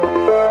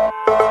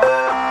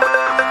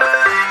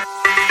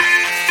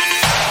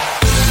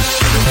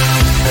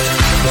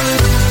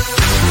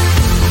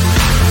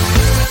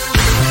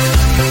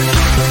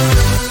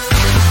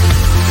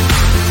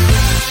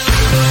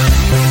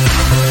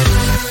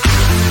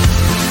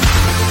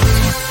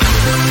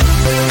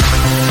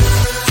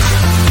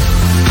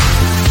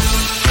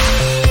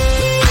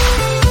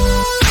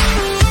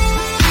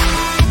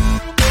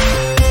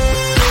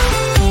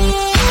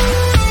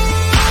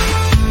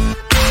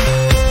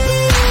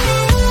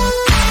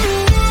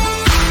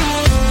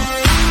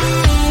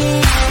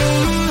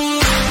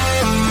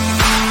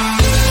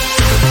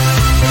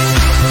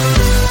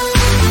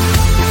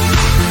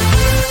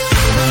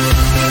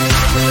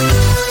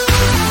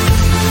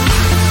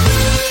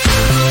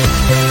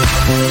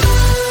How's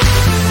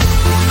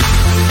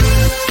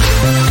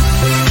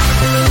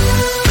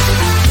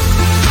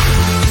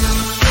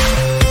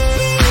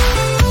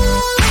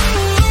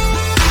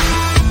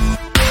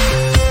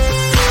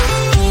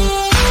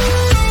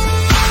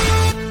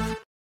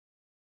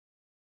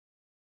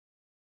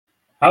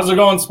it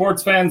going,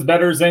 sports fans,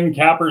 bettors, and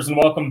cappers, and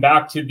welcome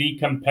back to the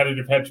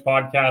Competitive Hedge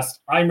Podcast.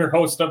 I'm your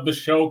host of the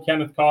show,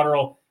 Kenneth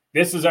Cotterill.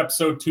 This is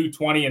episode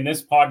 220, and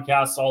this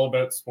podcast is all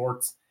about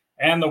sports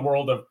and the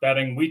world of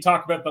betting. We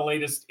talk about the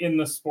latest in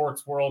the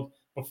sports world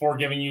before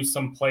giving you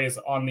some plays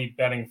on the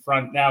betting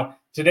front. Now,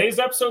 today's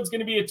episode is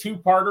going to be a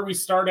two-parter. We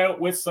start out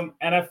with some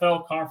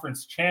NFL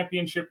Conference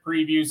Championship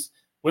previews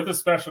with a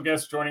special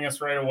guest joining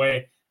us right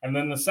away. And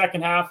then the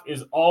second half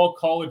is all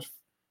college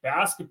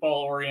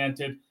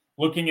basketball-oriented,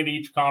 looking at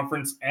each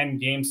conference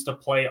and games to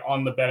play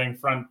on the betting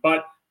front.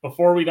 But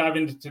before we dive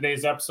into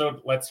today's episode,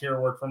 let's hear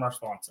a word from our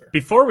sponsor.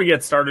 Before we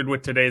get started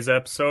with today's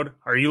episode,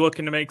 are you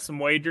looking to make some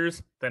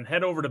wagers? Then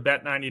head over to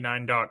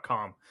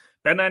bet99.com.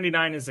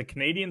 Bet99 is a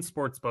Canadian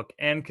sportsbook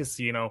and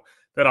casino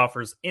that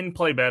offers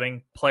in-play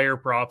betting, player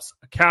props,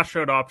 a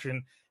cash-out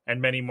option, and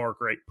many more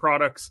great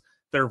products.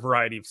 There are a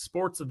variety of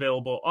sports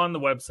available on the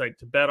website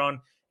to bet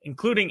on,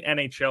 including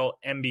NHL,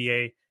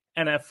 NBA,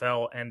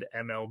 NFL, and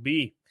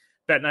MLB.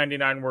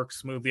 Bet99 works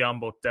smoothly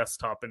on both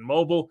desktop and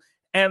mobile,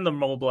 and the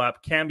mobile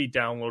app can be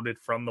downloaded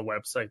from the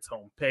website's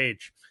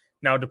homepage.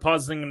 Now,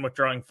 depositing and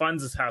withdrawing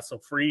funds is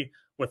hassle-free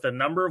with a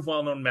number of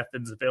well-known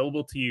methods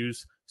available to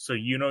use, so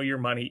you know your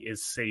money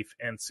is safe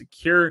and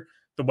secure.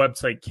 The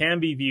website can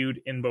be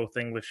viewed in both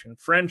English and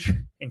French,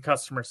 and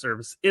customer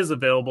service is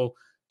available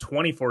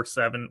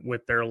 24/7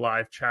 with their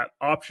live chat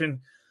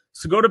option.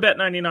 So go to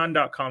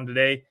bet99.com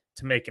today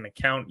to make an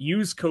account.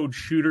 Use code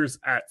SHOOTERS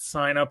at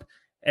sign-up.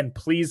 And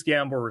please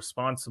gamble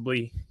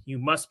responsibly. You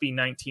must be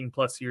 19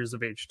 plus years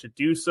of age to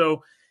do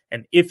so.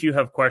 And if you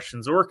have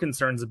questions or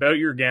concerns about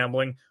your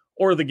gambling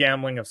or the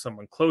gambling of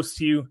someone close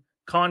to you,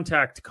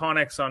 contact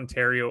Connex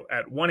Ontario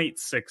at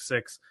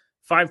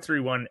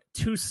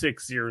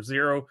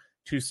 1-866-531-2600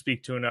 to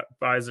speak to an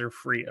advisor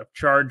free of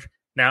charge.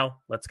 Now,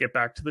 let's get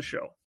back to the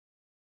show.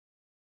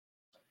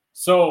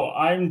 So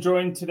I'm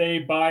joined today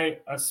by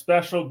a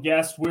special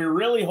guest. We're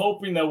really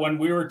hoping that when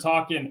we were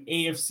talking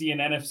AFC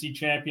and NFC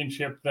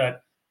championship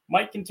that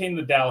might contain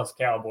the Dallas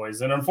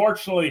Cowboys. And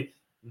unfortunately,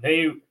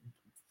 they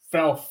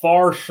fell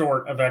far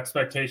short of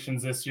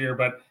expectations this year,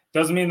 but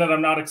doesn't mean that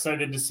I'm not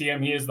excited to see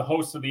him. He is the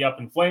host of the Up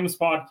in Flames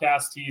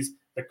podcast. He's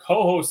the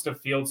co-host of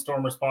Field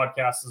Stormers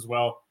podcast as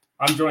well.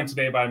 I'm joined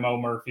today by Mo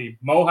Murphy.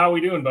 Mo, how we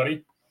doing,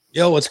 buddy?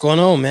 Yo, what's going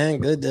on, man?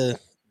 Good to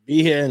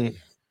be here and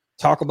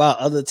talk about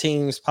other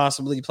teams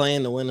possibly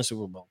playing to win the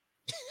Super Bowl.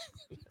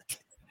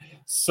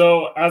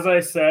 So, as I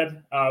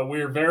said,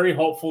 we're very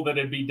hopeful that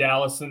it'd be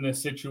Dallas in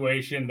this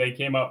situation. They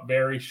came up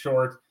very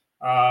short.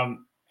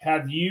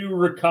 Have you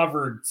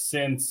recovered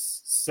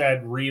since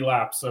said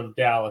relapse of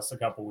Dallas a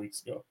couple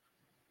weeks ago?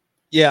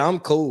 Yeah, I'm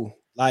cool.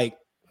 Like,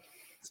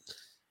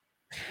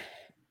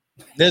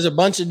 there's a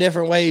bunch of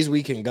different ways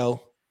we can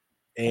go.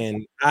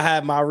 And I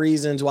have my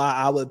reasons why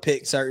I would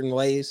pick certain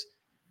ways.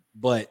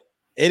 But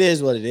it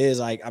is what it is.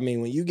 Like, I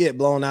mean, when you get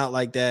blown out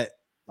like that,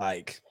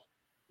 like,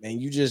 man,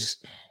 you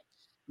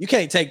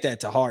can't take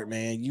that to heart,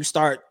 man. You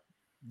start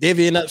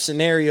divvying up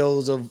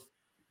scenarios of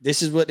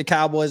this is what the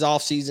Cowboys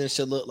offseason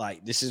should look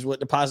like. This is what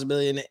the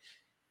possibility in it.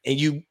 And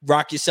you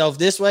rock yourself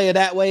this way or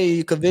that way.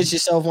 You convince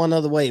yourself one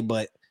other way.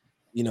 But,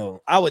 you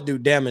know, I would do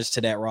damage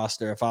to that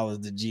roster if I was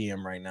the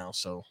GM right now.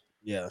 So,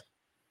 yeah.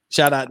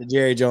 Shout out to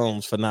Jerry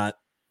Jones for not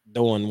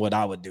doing what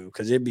I would do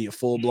because it'd be a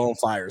full-blown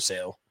fire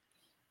sale.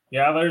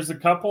 Yeah, there's a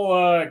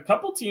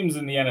couple teams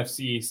in the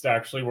NFC East,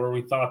 actually, where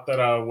we thought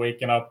that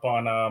waking up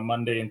on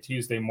Monday and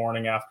Tuesday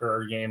morning after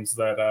our games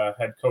that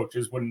head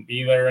coaches wouldn't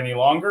be there any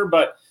longer,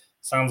 but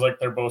sounds like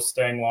they're both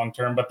staying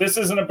long-term. But this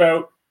isn't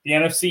about the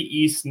NFC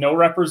East. No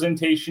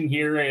representation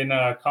here in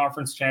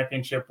conference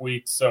championship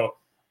week. So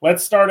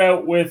let's start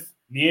out with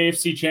the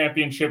AFC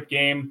championship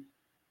game.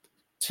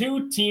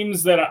 Two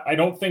teams that I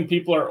don't think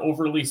people are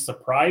overly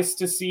surprised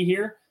to see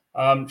here.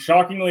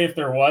 Shockingly, if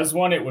there was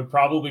one, it would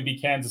probably be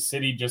Kansas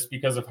City just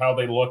because of how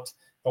they looked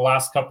the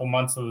last couple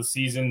months of the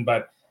season.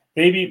 But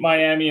they beat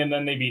Miami and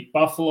then they beat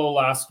Buffalo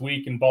last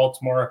week, and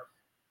Baltimore a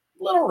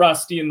little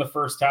rusty in the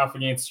first half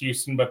against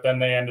Houston, but then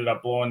they ended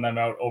up blowing them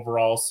out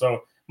overall.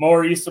 So, Mo,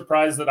 are you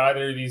surprised that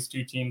either of these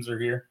two teams are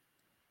here?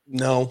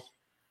 No,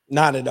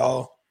 not at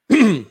all.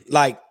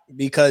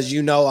 Because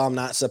I'm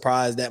not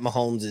surprised that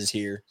Mahomes is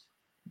here.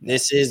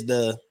 This is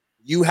the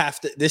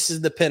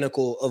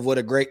pinnacle of what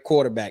a great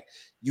quarterback.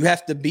 You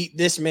have to beat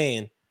this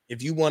man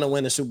if you want to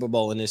win a Super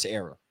Bowl in this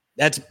era.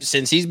 That's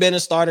since he's been a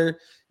starter,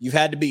 you've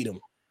had to beat him.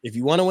 If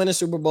you want to win a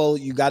Super Bowl,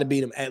 you got to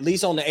beat him, at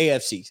least on the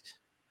AFC.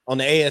 On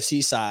the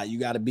AFC side, you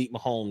got to beat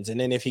Mahomes. And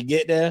then if he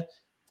get there,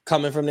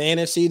 coming from the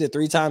NFC, the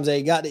 3 times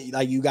they got it,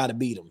 like you got to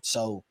beat him.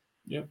 So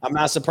yep. I'm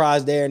not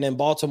surprised there. And then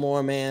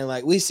Baltimore, man,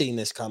 like we seen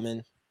this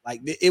coming. Like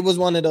it was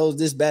one of those,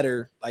 this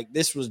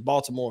was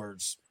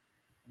Baltimore's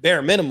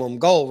bare minimum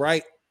goal,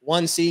 right?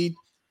 1 seed.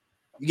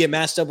 you get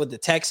matched up with the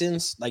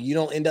Texans. Like, you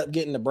don't end up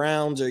getting the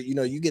Browns, or,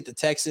 you get the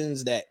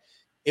Texans. That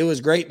it was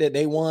great that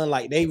they won.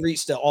 Like, they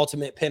reached the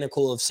ultimate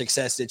pinnacle of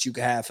success that you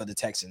could have for the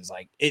Texans.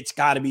 Like, it's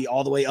got to be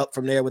all the way up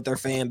from there with their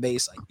fan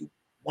base. Like, you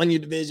won your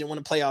division, won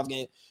a playoff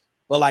game.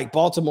 But, like,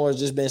 Baltimore has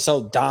just been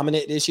so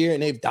dominant this year,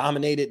 and they've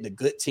dominated the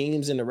good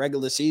teams in the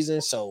regular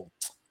season. So,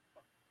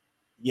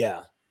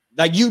 yeah.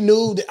 Like,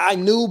 I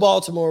knew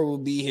Baltimore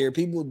would be here.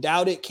 People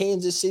doubted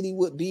Kansas City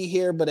would be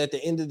here, but at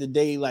the end of the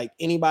day, like,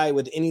 anybody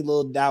with any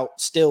little doubt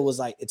still was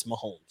like, it's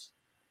Mahomes.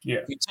 Yeah.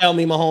 If you tell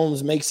me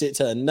Mahomes makes it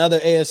to another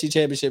AFC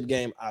Championship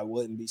game, I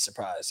wouldn't be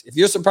surprised. If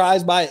you're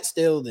surprised by it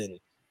still, then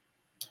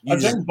I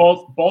think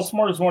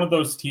Baltimore is one of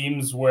those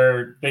teams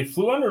where they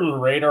flew under the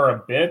radar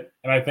a bit,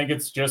 and I think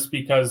it's just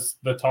because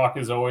the talk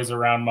is always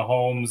around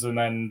Mahomes and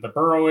then the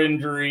Burrow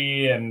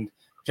injury and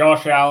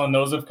Josh Allen.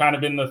 Those have kind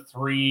of been the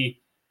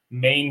three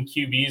main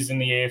QBs in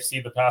the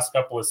AFC the past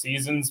couple of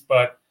seasons.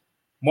 But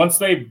once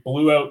they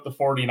blew out the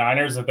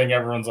 49ers, I think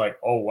everyone's like,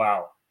 oh,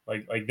 wow.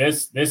 Like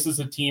this is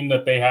a team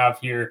that they have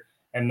here,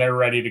 and they're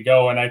ready to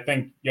go. And I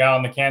think,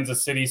 on the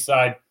Kansas City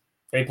side,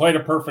 they played a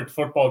perfect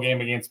football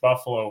game against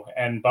Buffalo,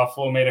 and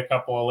Buffalo made a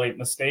couple of late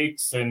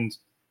mistakes, and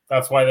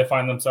that's why they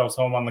find themselves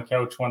home on the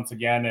couch once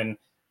again. And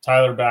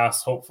Tyler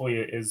Bass hopefully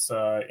is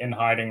in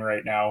hiding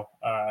right now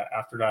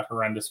after that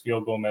horrendous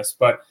field goal miss.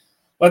 But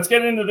let's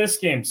get into this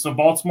game. So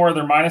Baltimore,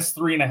 they're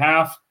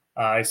 -3.5.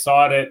 I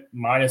saw it at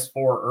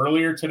 -4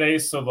 earlier today,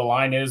 so the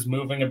line is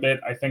moving a bit.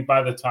 I think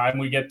by the time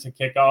we get to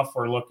kickoff,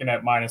 we're looking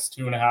at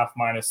 -2.5,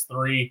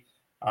 -3.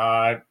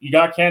 You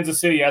got Kansas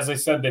City. As I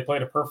said, they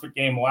played a perfect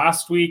game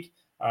last week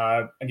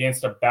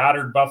against a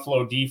battered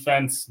Buffalo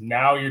defense.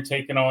 Now you're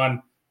taking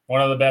on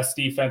one of the best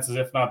defenses,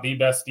 if not the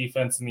best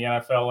defense in the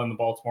NFL, in the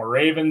Baltimore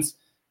Ravens.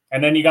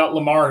 And then you got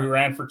Lamar, who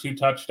ran for 2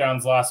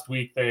 touchdowns last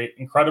week. The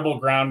incredible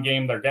ground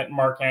game. They're getting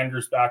Mark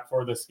Andrews back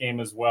for this game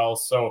as well.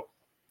 So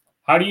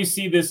how do you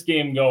see this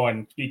game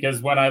going?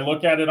 Because when I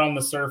look at it on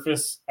the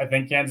surface, I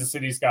think Kansas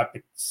City's got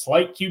the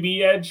slight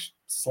QB edge,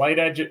 slight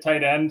edge at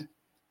tight end.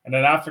 And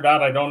then after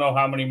that, I don't know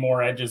how many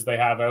more edges they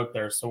have out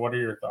there. So what are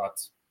your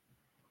thoughts?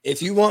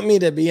 If you want me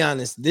to be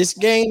honest, this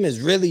game is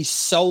really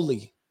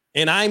solely,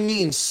 and I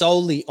mean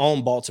solely,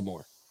 on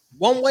Baltimore,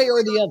 one way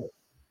or the other.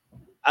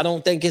 I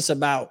don't think it's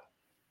about,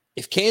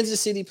 if Kansas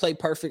City play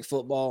perfect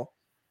football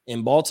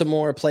and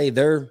Baltimore play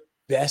their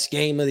best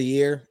game of the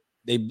year,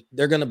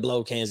 they're going to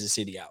blow Kansas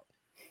City out.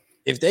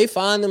 If they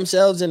find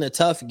themselves in a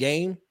tough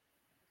game,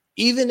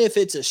 even if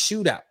it's a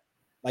shootout,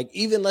 like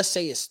even let's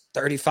say it's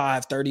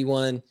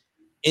 35-31,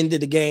 end of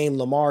the game,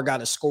 Lamar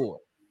got a score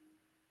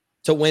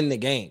to win the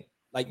game.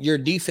 Like, your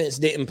defense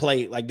didn't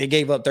play, like they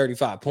gave up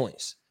 35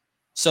 points.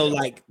 So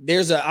like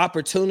there's an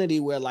opportunity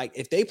where, like,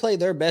 if they play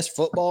their best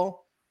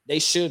football, they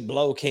should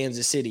blow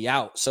Kansas City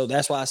out. So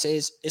that's why I say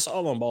it's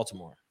all on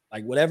Baltimore.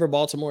 Like, whatever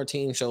Baltimore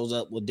team shows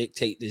up will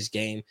dictate this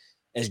game.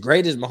 As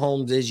great as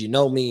Mahomes is,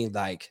 me,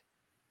 like,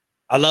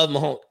 I love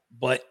Mahomes,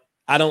 but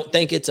I don't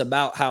think it's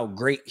about how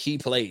great he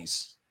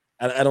plays.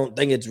 I don't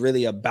think it's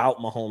really about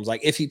Mahomes.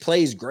 Like, if he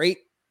plays great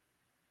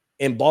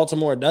and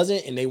Baltimore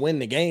doesn't and they win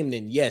the game,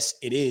 then yes,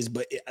 it is.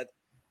 But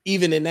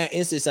even in that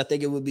instance, I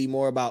think it would be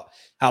more about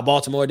how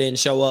Baltimore didn't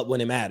show up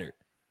when it mattered,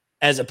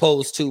 as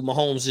opposed to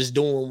Mahomes just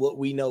doing what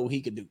we know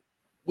he could do.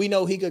 We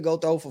know he could go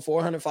throw for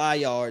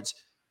 405 yards,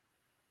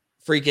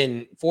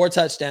 freaking 4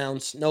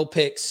 touchdowns, no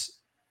picks,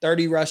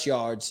 30 rush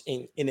yards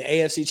in the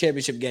AFC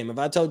Championship game. If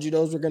I told you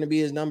those were going to be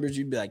his numbers,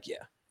 you'd be like,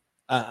 yeah,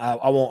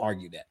 I won't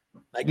argue that.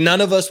 Like,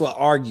 none of us will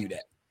argue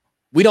that.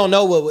 We don't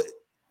know what.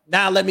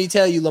 Now, let me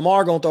tell you,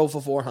 Lamar going to throw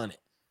for 400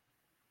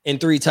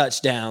 and 3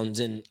 touchdowns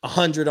and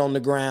 100 on the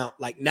ground.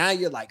 Like, now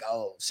you're like,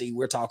 oh, see,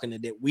 we're talking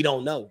to we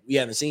don't know. We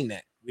haven't seen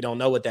that. We don't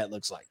know what that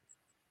looks like.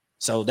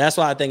 So that's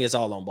why I think it's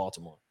all on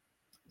Baltimore.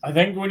 I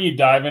think when you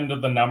dive into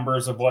the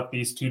numbers of what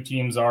these two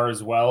teams are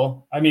as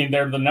well, I mean,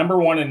 they're the number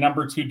 1 and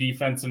number 2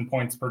 defense in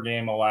points per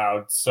game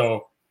allowed.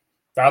 So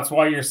that's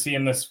why you're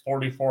seeing this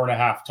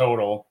 44.5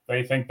 total.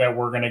 They think that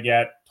we're going to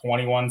get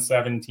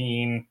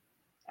 21-17,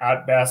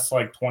 at best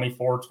like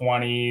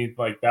 24-20.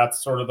 Like,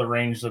 that's sort of the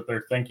range that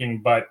they're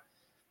thinking. But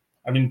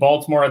I mean,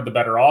 Baltimore had the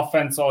better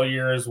offense all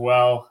year as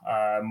well.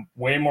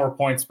 Way more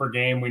points per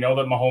game. We know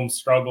that Mahomes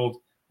struggled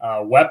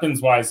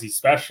weapons-wise,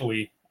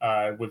 especially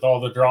with all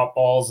the drop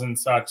balls and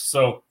such.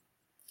 So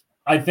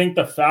I think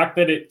the fact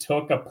that it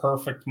took a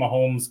perfect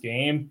Mahomes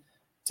game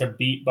to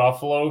beat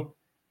Buffalo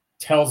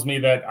tells me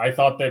that I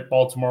thought that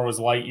Baltimore was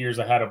light years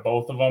ahead of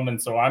both of them.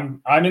 And so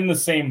I'm in the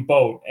same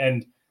boat.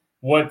 And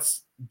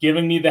what's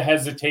giving me the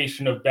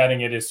hesitation of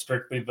betting it is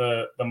strictly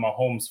the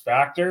Mahomes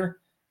factor,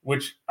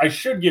 which I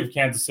should give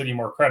Kansas City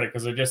more credit,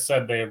 because I just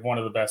said they have one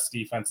of the best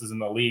defenses in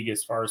the league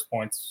as far as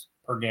points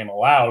per game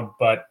allowed.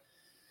 But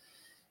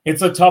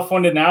it's a tough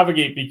one to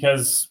navigate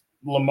because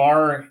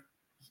Lamar,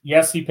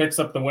 yes, he picks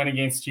up the win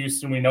against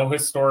Houston. We know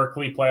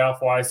historically,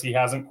 playoff-wise, he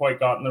hasn't quite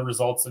gotten the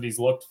results that he's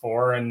looked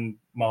for. And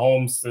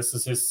Mahomes, this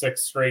is his 6th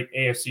straight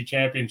AFC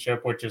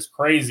championship, which is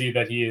crazy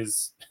that he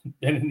has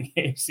been in the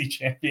AFC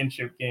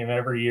championship game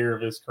every year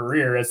of his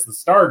career as the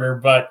starter.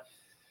 But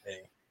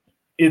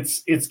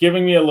it's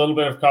giving me a little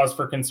bit of cause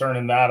for concern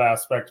in that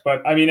aspect.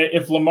 But I mean,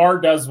 if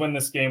Lamar does win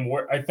this game,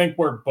 I think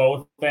we're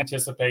both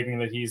anticipating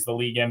that he's the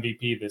league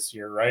MVP this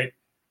year, right?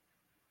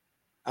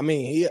 I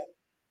mean,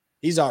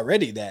 he's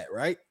already that,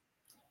 right?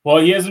 Well,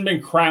 he hasn't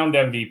been crowned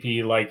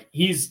MVP. Like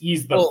he's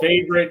the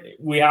favorite.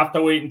 We have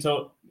to wait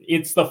until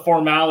it's the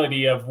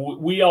formality of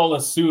we all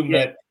assume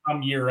that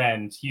come year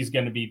end he's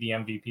going to be the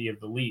MVP of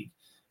the league.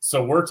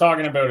 So we're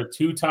talking about a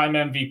 2-time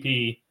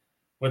MVP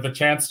with a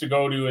chance to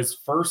go to his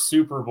first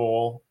Super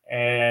Bowl,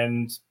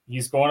 and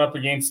he's going up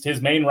against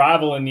his main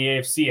rival in the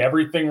AFC.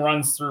 Everything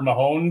runs through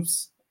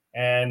Mahomes,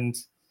 and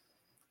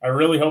I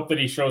really hope that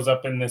he shows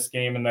up in this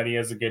game and that he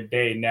has a good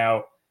day.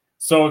 Now,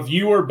 so if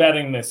you were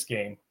betting this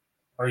game,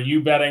 are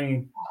you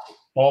betting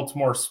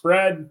Baltimore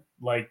spread?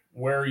 Like,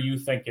 where are you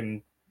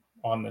thinking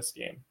on this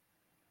game?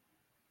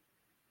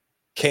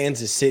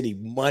 Kansas City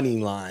money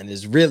line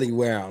is really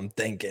where I'm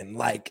thinking.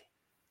 Like,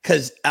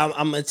 because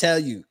I'm going to tell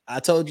you, I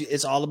told you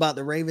it's all about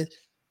the Ravens.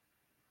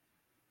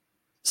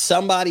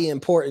 Somebody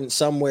important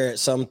somewhere at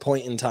some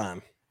point in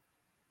time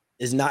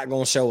is not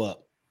going to show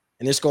up.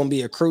 And it's going to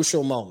be a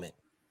crucial moment.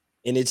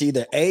 And it's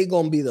either A,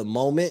 going to be the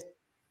moment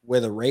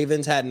where the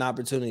Ravens had an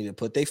opportunity to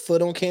put their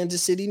foot on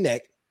Kansas City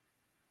neck.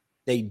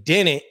 They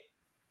didn't.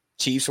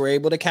 Chiefs were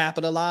able to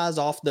capitalize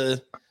off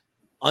the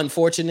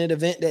unfortunate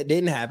event that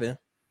didn't happen.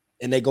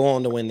 And they go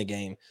on to win the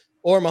game.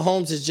 Or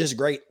Mahomes is just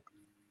great.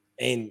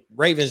 And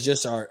Ravens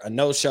just are a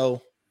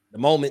no-show. The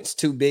moment's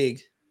too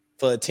big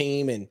for a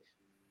team. And,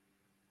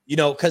 you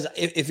know, because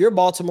if you're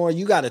Baltimore,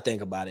 you got to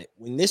think about it.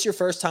 When this your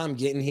first time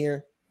getting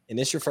here and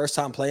this your first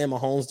time playing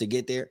Mahomes to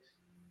get there,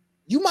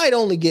 you might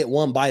only get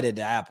one bite at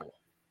the apple.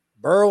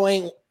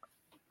 Burrow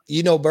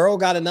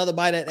got another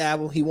bite at the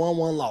apple. He won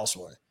one, lost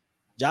one.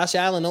 Josh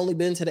Allen only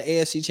been to the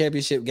AFC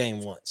Championship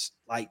game once.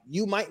 Like,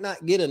 you might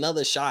not get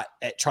another shot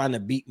at trying to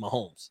beat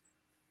Mahomes.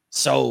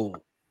 So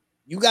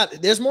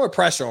there's more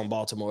pressure on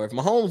Baltimore. If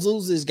Mahomes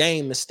loses this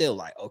game, it's still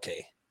like,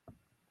 okay.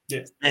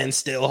 Yeah. And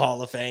still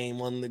Hall of Fame,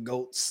 one of the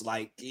GOATs.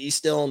 Like, he's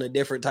still on a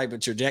different type of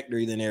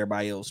trajectory than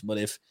everybody else. But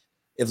if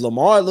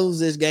Lamar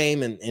loses this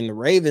game and the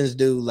Ravens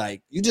do,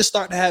 like, you just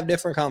start to have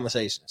different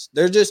conversations.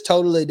 They're just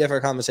totally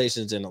different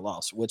conversations in the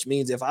loss, which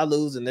means if I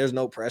lose and there's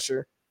no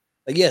pressure,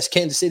 like, yes,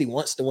 Kansas City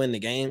wants to win the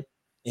game.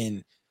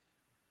 And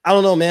I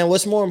don't know, man,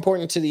 what's more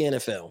important to the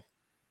NFL?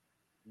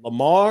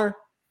 Lamar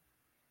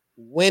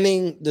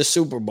winning the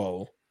Super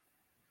Bowl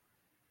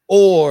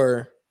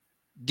or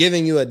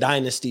giving you a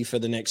dynasty for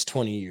the next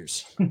 20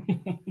 years?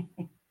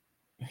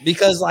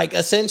 Because, like,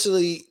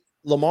 essentially,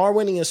 Lamar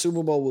winning a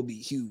Super Bowl will be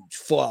huge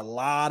for a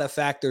lot of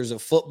factors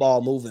of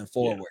football moving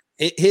forward.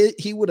 Yeah.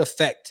 He would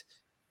affect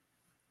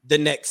the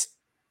next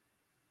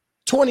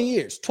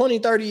 20,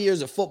 30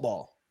 years of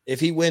football if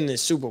he wins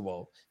this Super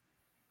Bowl.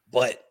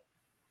 But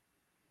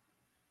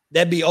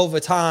that'd be over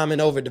time and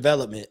over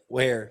development,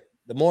 where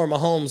the more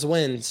Mahomes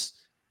wins,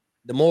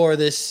 the more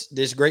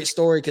this great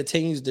story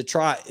continues to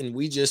trot, and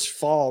we just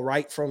fall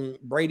right from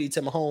Brady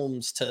to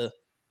Mahomes to,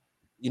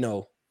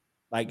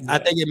 I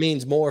think it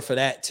means more for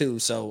that too.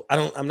 So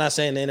I'm not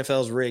saying the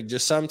NFL's rigged.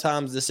 Just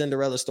sometimes the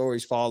Cinderella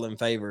stories fall in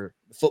favor.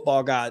 The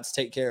football gods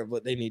take care of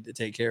what they need to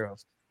take care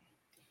of.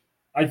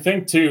 I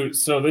think too.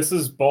 So this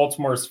is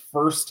Baltimore's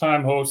first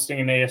time hosting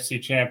an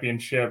AFC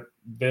championship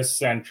this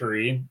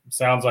century.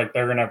 Sounds like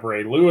they're going to have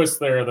Ray Lewis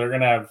there. They're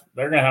going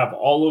to have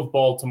all of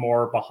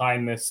Baltimore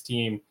behind this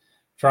team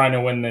trying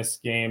to win this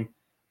game.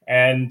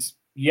 And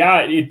yeah,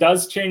 it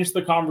does change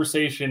the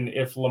conversation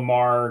if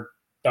Lamar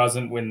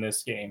doesn't win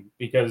this game,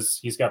 because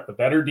he's got the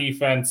better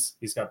defense.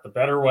 He's got the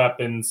better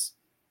weapons.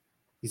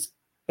 He's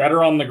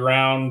better on the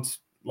ground.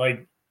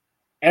 Like,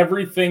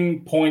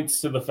 everything points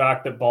to the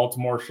fact that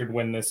Baltimore should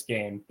win this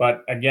game.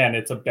 But again,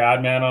 it's a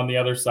bad man on the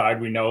other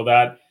side. We know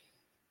that.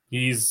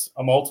 He's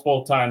a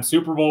multiple-time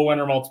Super Bowl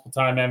winner,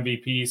 multiple-time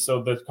MVP.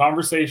 So the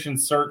conversation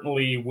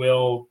certainly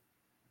will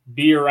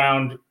be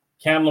around,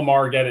 can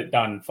Lamar get it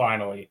done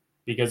finally?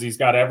 Because he's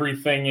got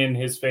everything in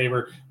his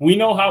favor. We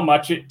know how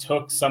much it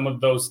took some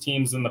of those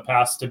teams in the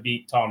past to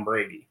beat Tom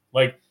Brady.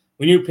 Like,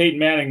 we knew Peyton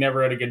Manning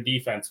never had a good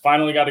defense.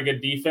 Finally got a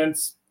good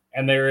defense,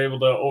 and they were able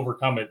to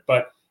overcome it.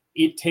 But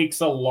it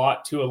takes a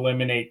lot to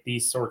eliminate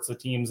these sorts of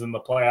teams in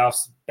the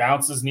playoffs.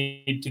 Bounces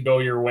need to go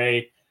your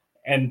way.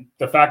 And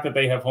the fact that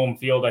they have home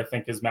field, I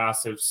think, is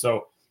massive.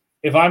 So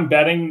if I'm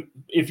betting,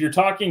 if you're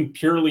talking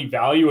purely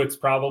value, it's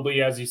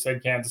probably, as you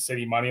said, Kansas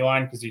City money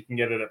line, because you can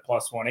get it at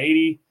plus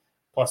 180,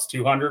 plus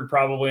 200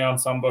 probably on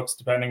some books,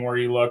 depending where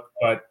you look.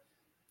 But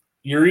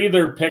you're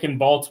either picking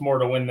Baltimore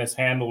to win this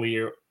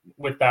handily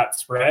with that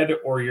spread,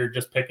 or you're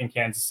just picking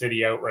Kansas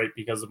City outright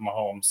because of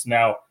Mahomes.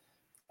 Now,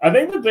 I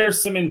think that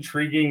there's some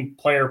intriguing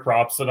player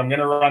props that I'm going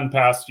to run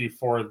past you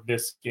for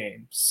this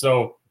game.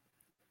 So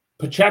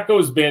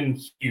Pacheco's been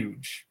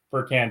huge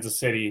for Kansas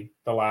City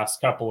the last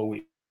couple of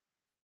weeks.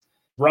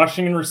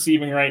 Rushing and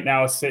receiving right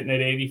now is sitting at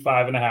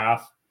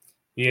 85.5.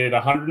 He had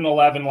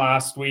 111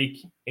 last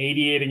week,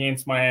 88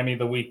 against Miami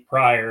the week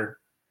prior.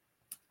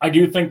 I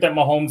do think that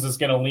Mahomes is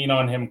going to lean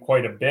on him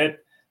quite a bit,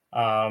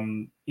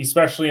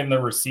 especially in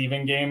the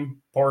receiving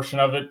game portion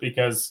of it,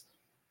 because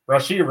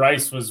Rashee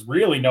Rice was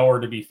really nowhere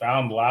to be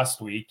found last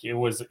week. It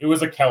was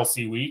a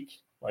Kelsey week.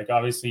 Like,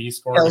 obviously, he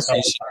scored a couple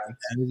times.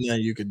 There's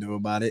nothing you could do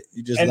about it.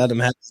 You just let him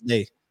have his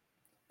day.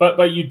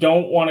 But you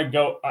don't want to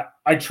go.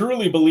 I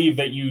truly believe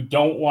that you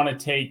don't want to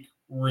take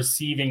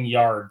receiving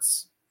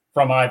yards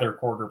from either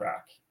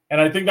quarterback. And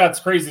I think that's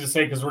crazy to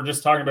say because we're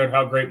just talking about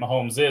how great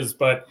Mahomes is.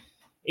 But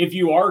if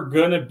you are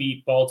going to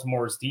beat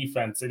Baltimore's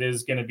defense, it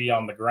is going to be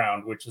on the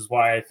ground, which is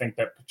why I think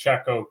that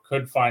Pacheco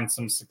could find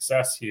some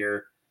success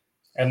here.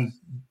 And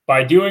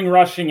by doing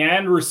rushing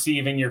and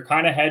receiving, you're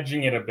kind of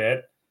hedging it a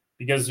bit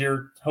because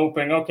you're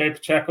hoping, okay,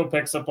 Pacheco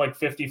picks up like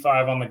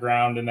 55 on the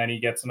ground and then he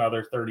gets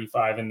another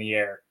 35 in the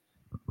air.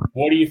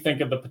 What do you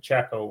think of the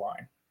Pacheco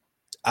line?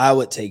 I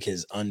would take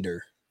his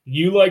under.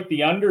 You like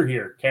the under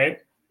here, okay?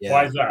 Yeah.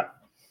 Why is that?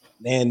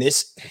 Man,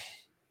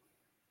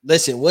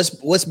 listen,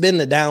 what's been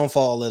the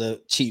downfall of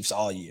the Chiefs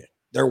all year?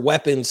 Their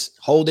weapons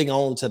holding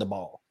on to the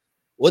ball.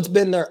 What's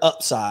been their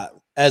upside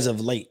as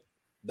of late?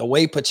 The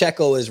way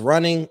Pacheco is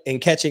running and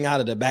catching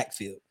out of the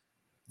backfield.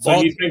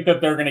 So you think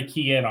that they're going to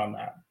key in on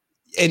that?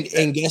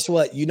 And guess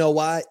what? You know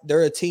why?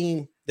 They're a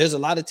team. There's a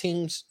lot of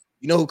teams.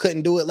 You know who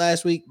couldn't do it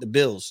last week? The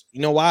Bills.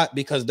 You know why?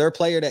 Because their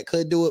player that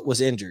could do it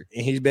was injured,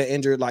 and he's been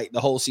injured like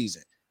the whole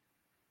season.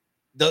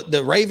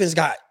 The Ravens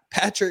got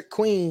Patrick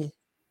Queen.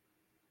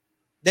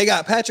 They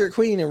got Patrick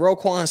Queen and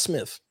Roquan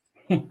Smith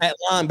at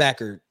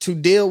linebacker to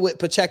deal with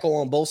Pacheco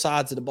on both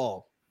sides of the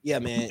ball. Yeah,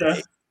 man.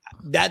 Okay.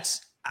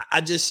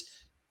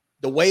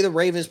 The way the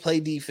Ravens play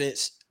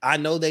defense, I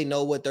know they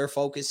know what their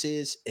focus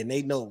is, and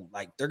they know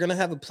like they're gonna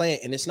have a plan.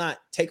 And it's not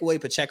take away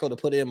Pacheco to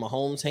put it in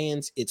Mahomes'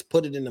 hands; it's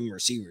put it in the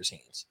receivers'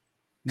 hands.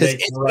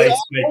 Make Rice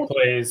make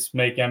plays,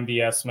 make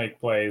MVS make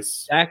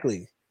plays.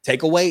 Exactly.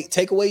 Take away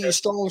your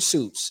strong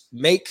suits.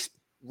 Make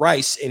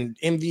Rice and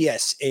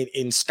MVS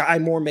and Sky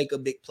Moore make a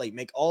big play.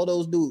 Make all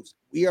those dudes.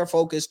 We are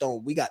focused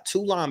on. We got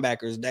two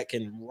linebackers that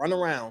can run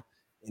around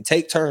and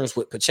take turns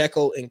with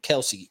Pacheco and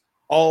Kelsey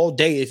all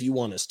day if you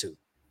want us to.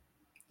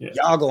 Yeah.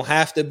 Y'all gonna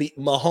have to beat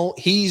Mahomes.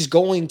 He's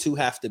going to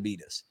have to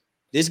beat us.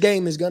 This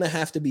game is gonna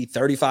have to be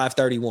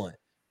 35-31.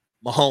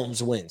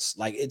 Mahomes wins.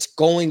 Like it's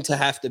going to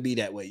have to be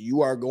that way.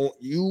 You are going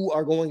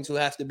to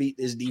have to beat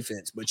this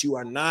defense, but you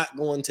are not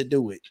going to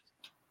do it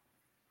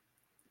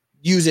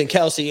using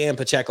Kelsey and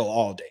Pacheco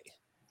all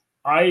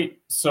day.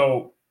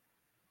 So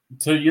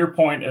to your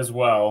point as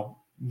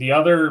well, the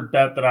other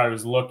bet that I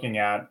was looking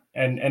at,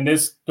 and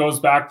this goes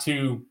back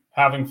to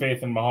having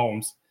faith in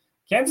Mahomes.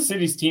 Kansas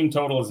City's team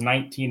total is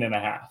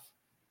 19.5.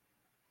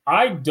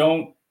 I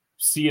don't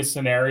see a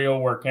scenario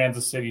where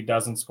Kansas City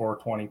doesn't score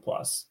 20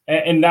 plus.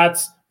 And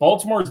that's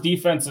Baltimore's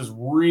defense is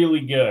really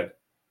good.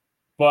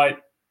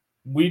 But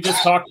we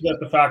just talked about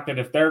the fact that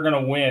if they're going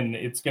to win,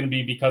 it's going to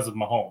be because of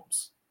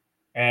Mahomes.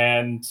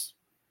 And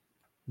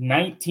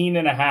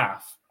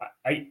 19.5.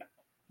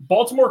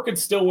 Baltimore could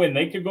still win.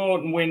 They could go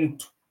out and win,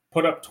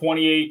 put up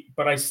 28,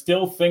 but I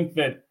still think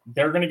that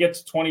they're going to get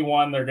to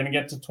 21. They're going to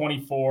get to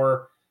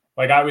 24.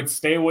 Like I would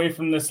stay away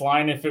from this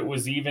line if it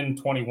was even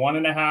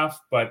 21.5,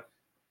 but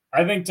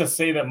I think to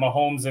say that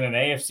Mahomes in an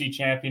AFC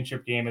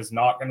championship game is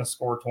not going to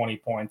score 20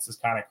 points is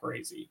kind of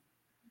crazy.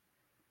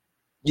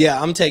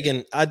 Yeah, I'd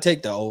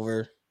take the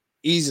over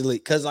easily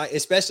because I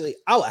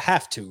would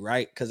have to,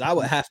 right? Because I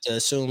would have to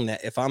assume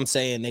that if I'm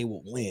saying they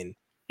will win.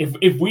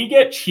 If we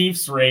get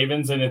Chiefs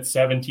Ravens and it's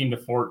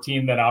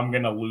 17-14, then I'm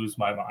going to lose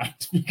my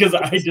mind because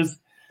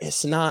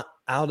it's not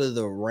out of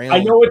the realm. I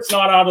know it's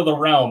not out of the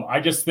realm. I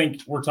just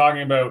think we're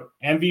talking about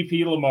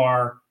MVP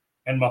Lamar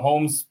and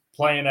Mahomes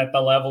playing at the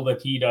level that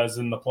he does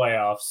in the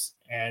playoffs.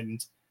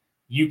 And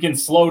you can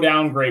slow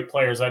down great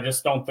players. I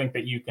just don't think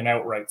that you can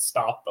outright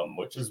stop them,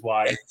 which is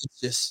why it's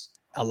just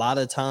a lot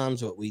of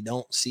times what we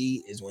don't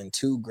see is when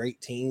two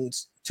great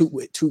teams, two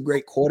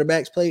great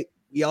quarterbacks play,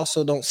 we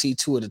also don't see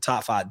two of the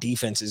top 5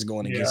 defenses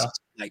going against us.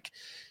 Like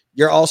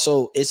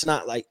it's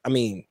not like, I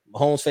mean,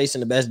 Mahomes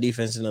facing the best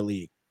defense in the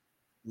league.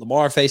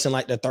 Lamar facing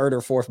like the 3rd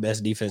or 4th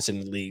best defense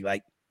in the league.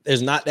 Like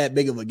there's not that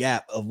big of a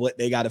gap of what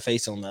they got to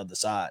face on the other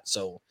side.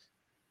 So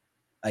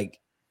like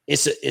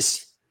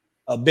it's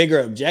a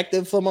bigger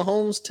objective for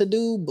Mahomes to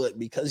do, but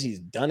because he's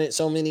done it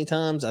so many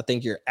times, I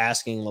think you're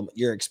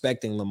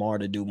expecting Lamar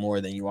to do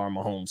more than you are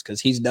Mahomes because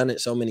he's done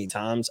it so many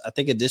times. I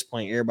think at this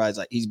point, everybody's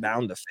like, he's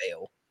bound to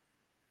fail.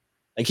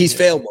 Like he's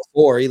failed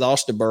before. He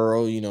lost to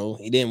Burrow. You know,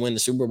 he didn't win the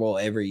Super Bowl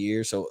every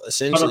year. So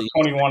essentially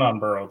 21 on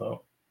Burrow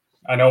though.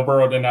 I know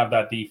Burrow didn't have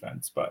that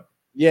defense, but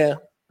yeah.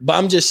 But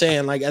I'm just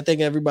saying, like, I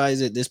think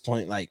everybody's at this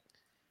point, like,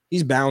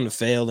 he's bound to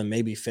fail and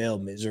maybe fail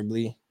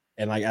miserably.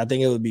 And like I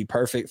think it would be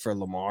perfect for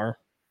Lamar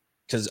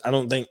because I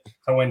don't think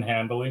to win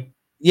handily.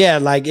 Yeah,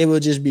 like it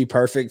would just be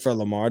perfect for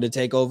Lamar to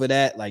take over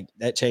that. Like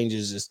that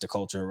changes just the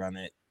culture around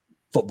it.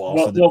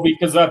 Football. Well,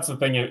 because that's the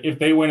thing. If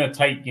they win a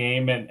tight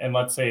game and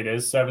let's say it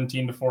is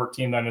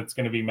 17-14, then it's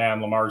going to be,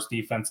 man, Lamar's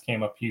defense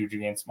came up huge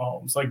against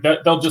Mahomes. Like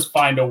that, they'll just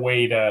find a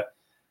way to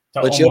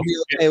but you'll be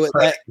okay with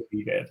that.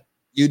 He did.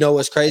 You know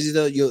what's crazy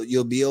though?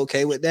 You'll be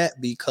okay with that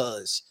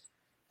because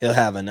he'll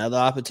have another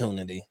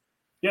opportunity.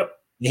 Yep.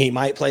 He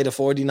might play the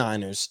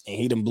 49ers and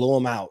he done blew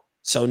them out.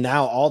 So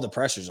now all the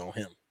pressure's on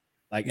him.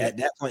 Like at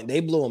that point, they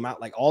blew them out.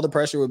 Like all the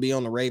pressure would be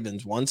on the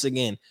Ravens once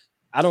again.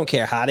 I don't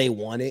care how they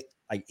won it.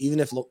 Like even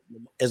if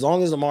as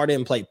long as Lamar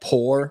didn't play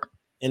poor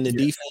and the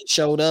defense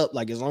showed up,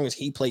 like as long as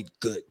he played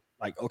good,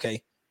 like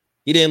okay,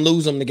 he didn't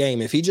lose them the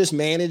game. If he just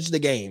managed the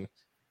game,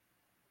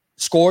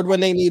 scored when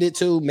they needed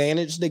to,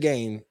 managed the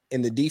game,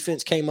 and the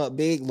defense came up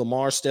big,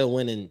 Lamar's still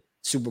winning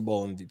Super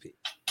Bowl MVP.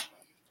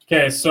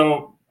 Okay,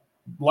 so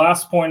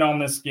last point on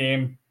this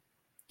game.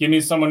 Give me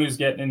someone who's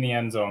getting in the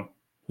end zone.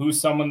 Who's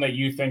someone that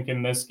you think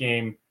in this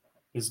game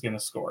is going to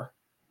score?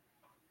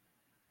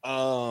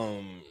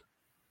 I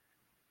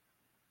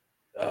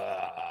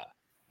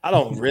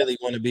don't really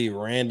want to be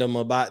random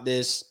about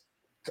this.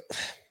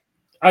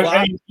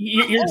 I mean,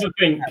 here's the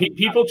thing.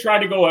 People try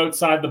to go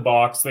outside the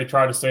box. They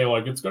try to say,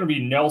 like, it's going to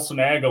be Nelson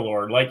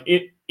Aguilar. Like,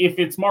 if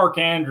it's Mark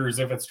Andrews,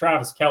 if it's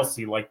Travis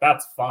Kelce, like,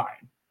 that's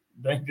fine.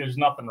 There's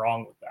nothing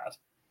wrong with that.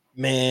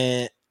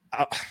 Man,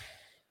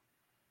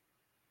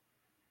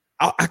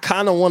 I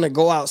kind of want to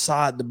go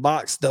outside the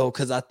box, though,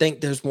 because I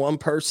think there's one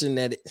person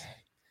that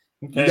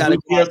you got to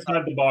go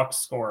outside the box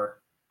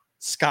score.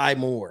 Sky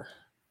Moore.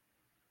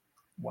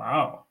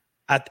 Wow.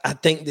 I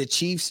think the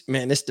Chiefs,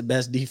 man, it's the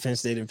best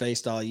defense they've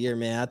faced all year,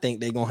 man. I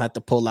think they're gonna have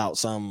to pull out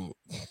some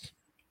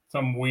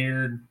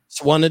weird.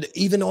 It's one of the,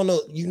 even on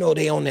the,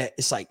 they on that.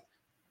 It's like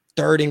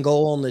 3rd and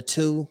goal on the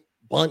 2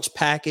 bunch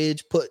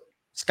package. Put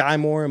Sky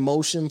Moore in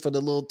motion for the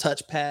little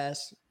touch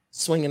pass,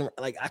 swinging.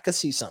 Like I could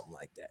see something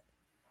like that.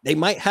 They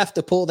might have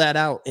to pull that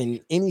out in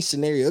any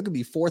scenario. It could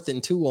be 4th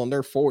and 2 on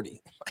their 40.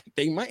 Like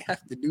they might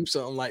have to do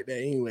something like that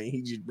anyway.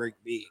 He just break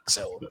big.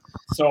 So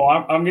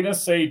I'm gonna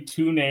say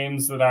 2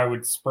 names that I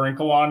would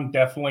sprinkle on.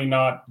 Definitely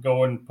not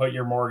go and put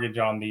your mortgage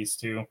on these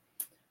 2.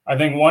 I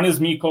think one is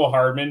Mecole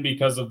Hardman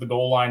because of the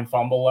goal line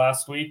fumble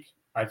last week.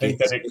 I think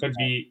that it could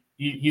be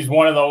he's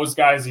one of those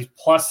guys. He's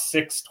plus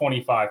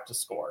 625 to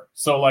score.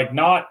 So like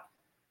not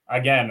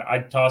again.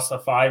 I'd toss a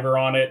 $5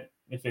 on it.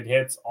 If it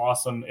hits,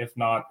 awesome. If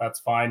not, that's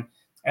fine.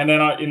 And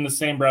then in the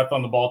same breath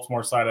on the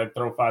Baltimore side, I'd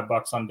throw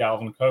 $5 on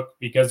Dalvin Cook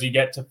because you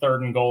get to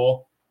 3rd and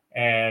goal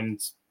and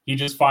he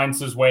just finds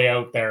his way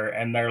out there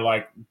and they're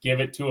like, give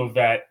it to a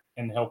vet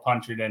and he'll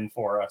punch it in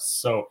for us.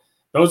 So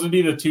those would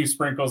be the 2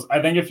 sprinkles. I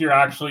think if you're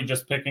actually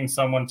just picking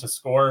someone to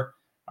score,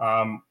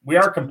 we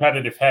are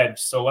competitive hedge.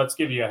 So let's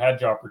give you a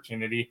hedge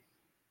opportunity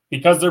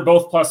because they're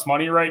both plus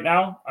money right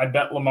now. I'd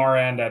bet Lamar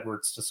and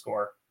Edwards to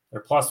score.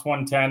 They're plus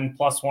 110,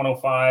 plus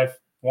 105.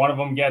 One of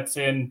them gets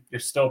in, you're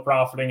still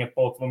profiting. If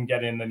both of them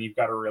get in, then you've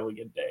got a really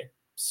good day.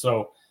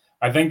 So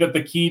I think that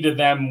the key to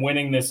them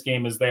winning this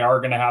game is they are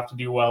going to have to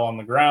do well on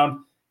the ground.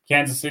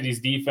 Kansas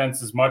City's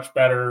defense is much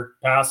better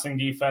passing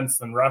defense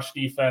than rush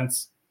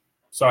defense.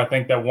 So I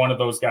think that one of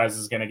those guys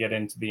is going to get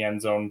into the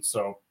end zone.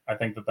 So I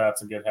think that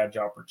that's a good hedge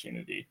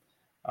opportunity.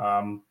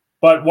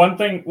 But one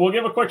thing, we'll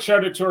give a quick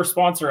shout out to our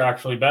sponsor,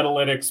 actually,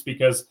 Betalytics,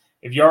 because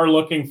if you are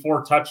looking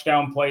for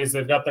touchdown plays,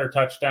 they've got their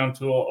touchdown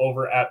tool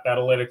over at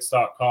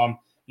Betalytics.com.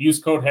 Use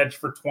code HEDGE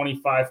for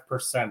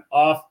 25%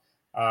 off.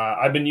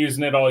 I've been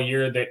using it all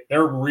year.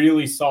 They're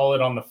really solid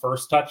on the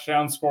first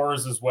touchdown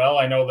scores as well.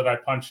 I know that I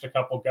punched a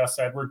couple Gus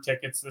Edwards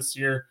tickets this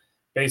year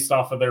based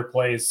off of their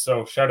plays.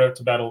 So shout out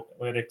to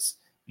Betalytics.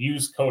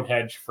 Use code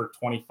HEDGE for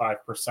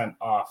 25%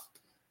 off.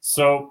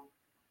 So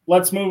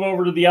let's move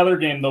over to the other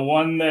game, the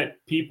one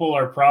that people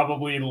are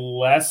probably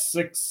less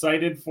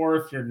excited for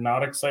if you're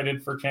not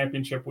excited for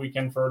championship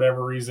weekend for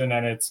whatever reason,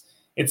 and it's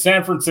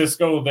San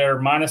Francisco. They're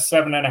minus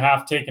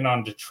 7.5 taking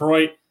on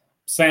Detroit.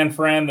 San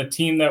Fran, the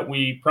team that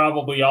we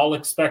probably all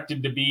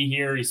expected to be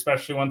here,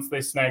 especially once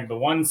they snagged the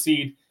 1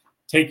 seed,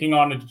 taking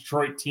on a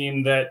Detroit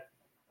team that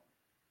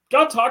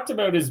got talked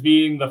about as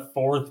being the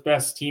 4th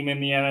best team in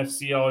the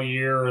NFC all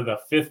year or the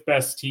 5th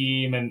best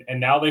team, and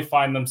now they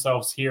find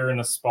themselves here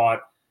in a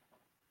spot.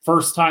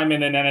 First time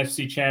in an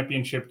NFC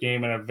championship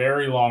game in a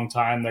very long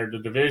time. They're the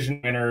division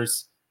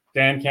winners.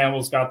 Dan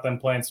Campbell's got them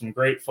playing some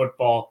great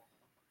football.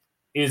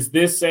 Is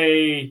this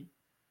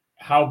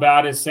how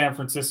bad is San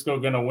Francisco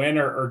going to win,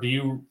 or do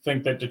you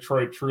think that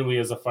Detroit truly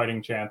has a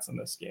fighting chance in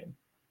this game?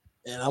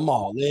 And I'm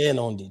all in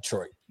on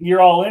Detroit.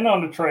 You're all in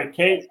on Detroit,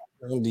 Kate?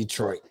 On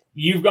Detroit.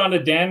 You've gone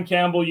to Dan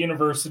Campbell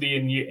University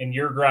and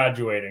you're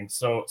graduating.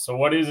 So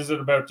what is it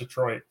about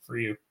Detroit for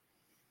you?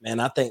 Man,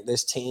 I think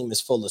this team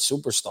is full of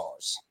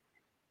superstars.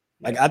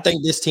 Like, I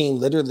think this team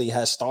literally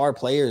has star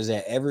players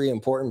at every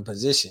important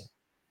position.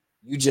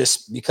 You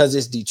just, because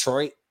it's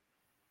Detroit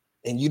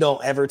and you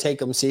don't ever take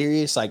them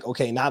serious, like,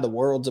 okay, now the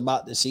world's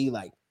about to see,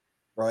 like,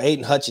 bro,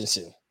 Aiden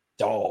Hutchinson,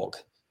 dog.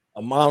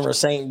 Amon-Ra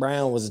St.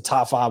 Brown was a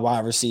top 5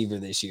 wide receiver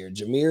this year.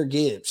 Jahmyr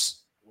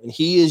Gibbs, when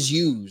he is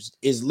used,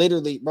 is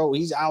literally, bro,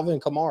 he's Alvin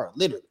Kamara,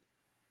 literally.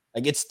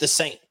 Like, it's the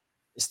same.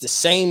 It's the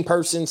same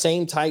person,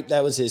 same type.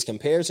 That was his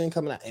comparison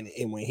coming out.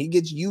 And when he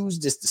gets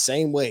used, it's the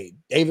same way.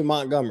 David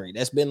Montgomery,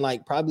 that's been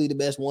like probably the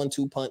best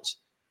 1-2 punch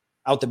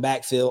out the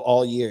backfield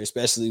all year,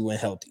 especially when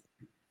healthy.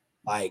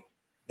 Like,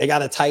 they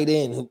got a tight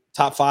end,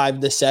 top 5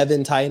 to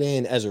 7 tight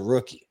end as a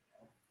rookie.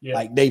 Yeah.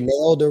 Like, they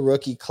nailed a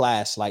rookie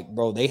class. Like,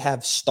 bro, they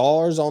have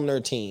stars on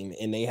their team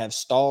and they have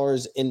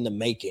stars in the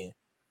making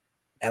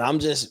And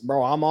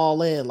I'm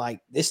all in. Like,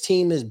 this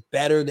team is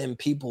better than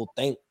people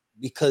think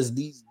because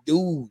these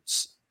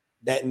dudes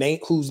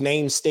whose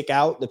names stick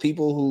out, the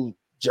people who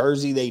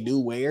jersey they do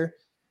wear,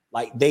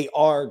 like, they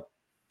are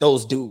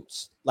those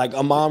dudes. Like,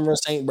 Amon-Ra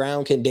St.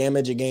 Brown can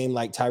damage a game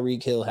like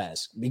Tyreek Hill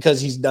has because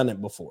he's done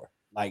it before.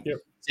 Like,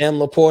 Sam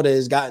Laporta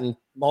has gotten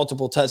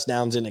multiple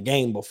touchdowns in a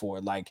game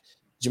before. Like,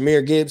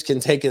 Jahmyr Gibbs can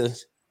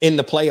in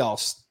the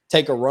playoffs,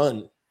 take a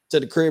run to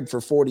the crib for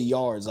 40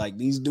 yards. Like,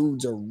 these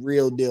dudes are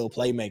real deal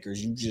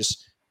playmakers.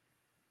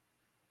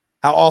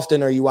 How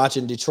often are you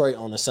watching Detroit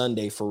on a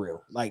Sunday for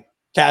real? Like,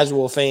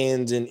 casual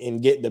fans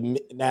and get the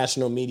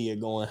national media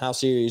going. How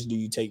serious do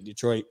you take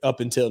Detroit up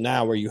until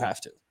now where you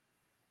have to?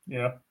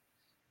 Yeah.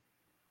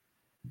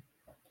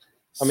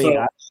 I mean,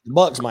 the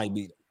Bucks might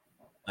beat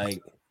them.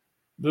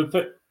 Like,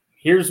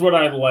 here's what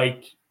I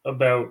like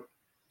about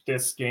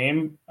this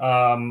game.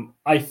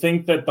 I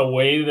think that the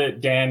way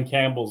that Dan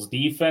Campbell's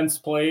defense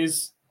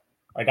plays,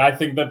 like, I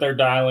think that they're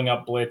dialing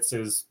up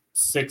blitzes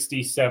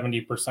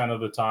 60-70%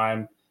 of the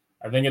time.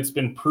 I think it's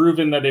been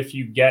proven that if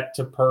you get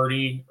to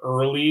Purdy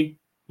early,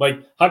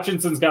 like,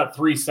 Hutchinson's got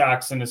 3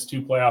 sacks in his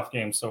 2 playoff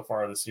games so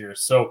far this year.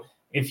 So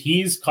if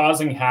he's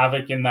causing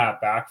havoc in that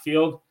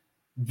backfield,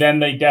 then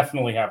they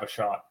definitely have a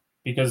shot.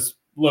 Because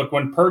look,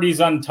 when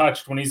Purdy's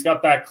untouched, when he's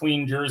got that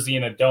clean jersey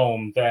in a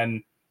dome,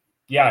 then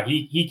yeah,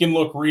 he can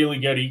look really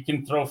good. He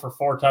can throw for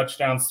 4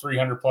 touchdowns,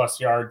 300 plus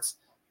yards.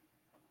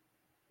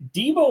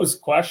 Debo's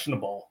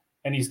questionable,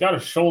 and he's got a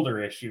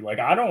shoulder issue. Like,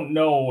 I don't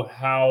know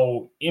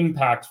how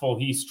impactful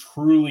he's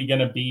truly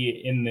going to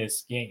be in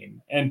this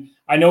game. And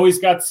I know he's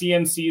got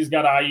CMC, he's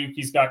got Ayuk,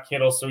 he's got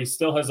Kittle, so he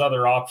still has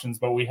other options.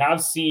 But we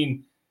have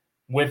seen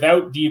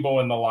without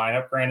Debo in the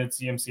lineup, granted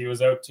CMC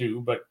was out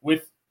too, but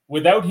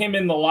without him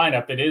in the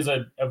lineup, it is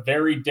a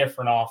very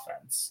different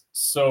offense.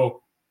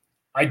 So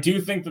I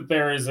do think that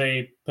there is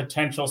a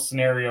potential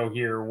scenario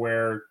here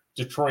where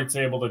Detroit's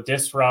able to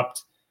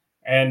disrupt.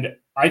 And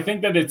I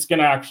think that it's going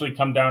to actually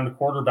come down to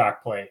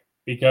quarterback play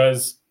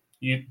because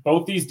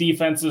both these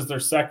defenses, they're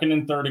second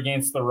and third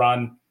against the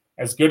run.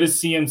 As good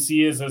as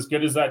CMC is, as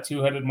good as that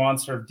two-headed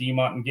monster of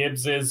Demont and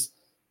Gibbs is,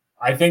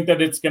 I think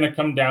that it's going to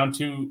come down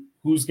to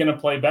who's going to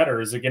play better.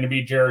 Is it going to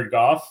be Jared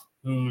Goff,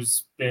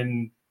 who's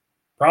been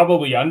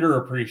probably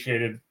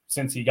underappreciated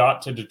since he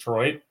got to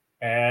Detroit,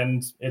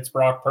 and it's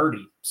Brock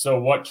Purdy?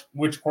 So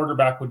which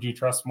quarterback would you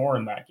trust more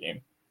in that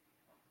game?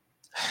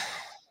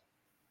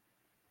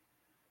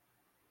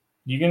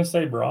 You going to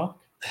say Brock?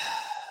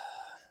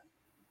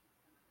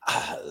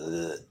 I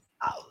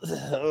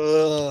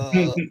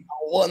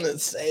want to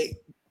say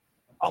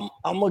I'm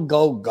going to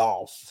go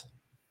Goff.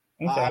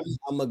 Okay.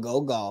 I'm going to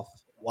go Goff.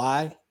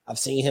 Why? I've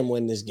seen him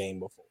win this game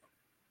before.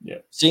 Yeah.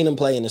 Seen him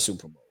play in the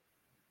Super Bowl.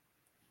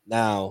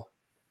 Now,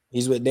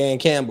 he's with Dan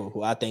Campbell,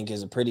 who I think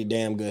is a pretty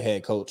damn good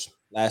head coach.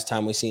 Last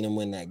time we seen him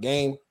win that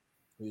game,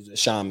 he was with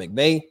Sean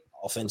McVay,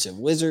 offensive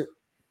wizard.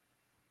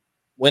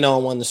 Went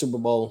on, won the Super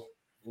Bowl.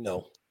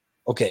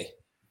 Okay.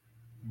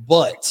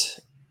 But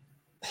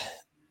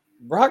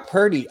Brock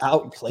Purdy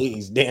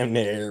outplays damn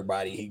near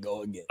everybody he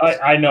go against.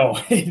 I know.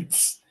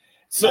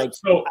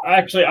 So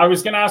actually, I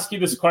was going to ask you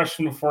this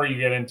question before you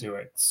get into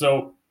it.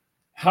 So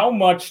how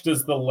much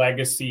does the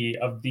legacy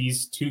of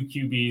these two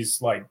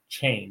QBs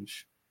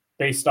change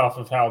based off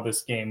of how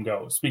this game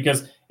goes?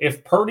 Because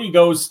if Purdy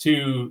goes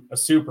to a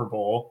Super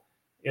Bowl,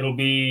 it'll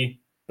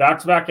be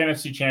back-to-back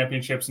NFC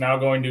championships, now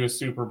going to a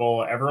Super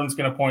Bowl. Everyone's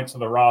going to point to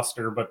the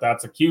roster, but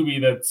that's a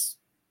QB that's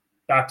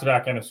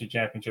back-to-back NFC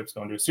championships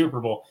going to a Super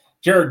Bowl.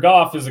 Jared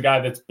Goff is a guy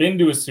that's been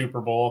to a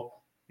Super Bowl.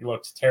 He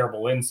looks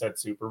terrible in said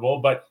Super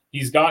Bowl, but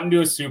he's gotten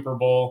to a Super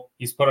Bowl.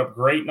 He's put up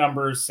great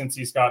numbers since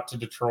he's got to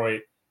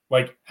Detroit.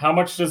 How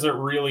much does it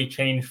really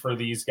change for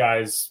these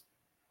guys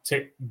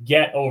to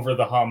get over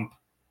the hump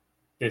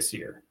this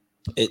year?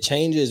 It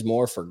changes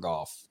more for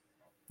Goff.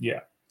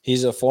 Yeah.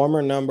 He's a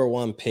former number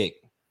 1 pick,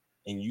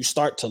 and you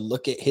start to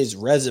look at his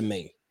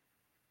resume.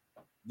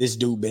 This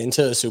dude been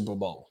to a Super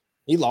Bowl.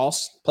 He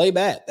lost. Play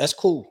bad. That's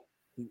cool.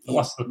 He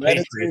lost the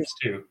Patriots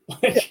too.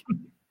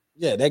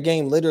 Yeah, that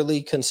game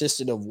literally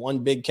consisted of one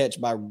big catch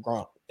by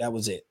Gronk. That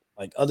was it.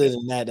 Other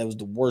than that, that was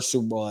the worst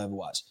Super Bowl I ever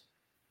watched.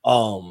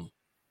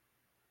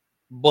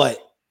 But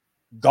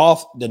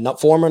Goff, the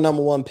former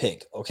number 1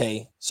 pick,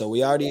 okay? So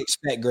we already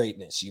expect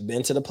greatness. You've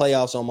been to the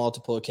playoffs on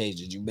multiple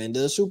occasions. You've been to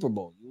the Super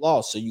Bowl. You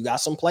lost. So you got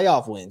some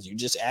playoff wins. You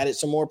just added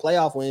some more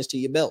playoff wins to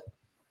your belt.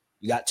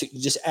 You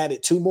just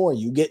added 2 more.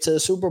 You get to the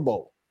Super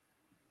Bowl.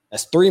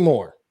 That's 3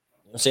 more.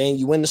 You know what I'm saying?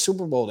 You win the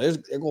Super Bowl. There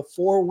go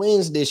 4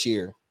 wins this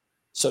year.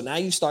 So now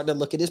you start to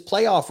look at his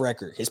playoff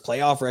record. His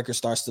playoff record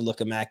starts to look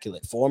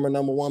immaculate. Former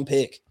number 1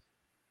 pick.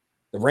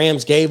 The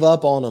Rams gave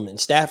up on him, and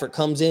Stafford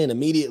comes in,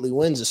 immediately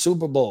wins the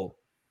Super Bowl.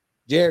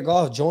 Jared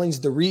Goff joins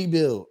the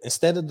rebuild.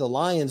 Instead of the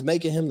Lions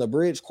making him the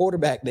bridge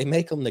quarterback, they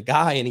make him the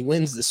guy, and he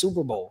wins the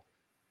Super Bowl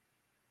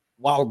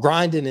while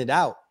grinding it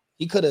out.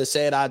 He could have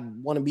said, I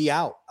want to be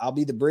out. I'll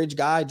be the bridge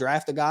guy,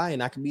 draft a guy,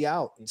 and I can be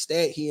out.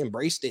 Instead, he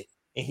embraced it,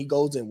 and he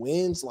goes and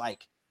wins.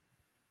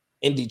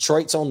 And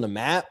Detroit's on the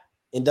map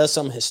and does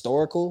something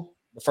historical.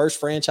 the first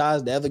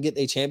franchise to ever get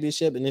a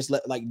championship, and it's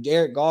like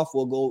Jared Goff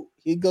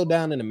he'd go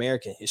down in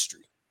American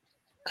history.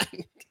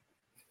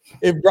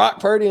 If Brock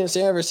Purdy in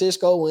San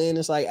Francisco win,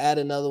 it's like add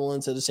another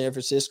one to the San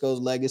Francisco's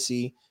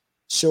legacy.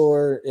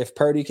 Sure, if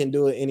Purdy can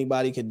do it,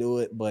 anybody can do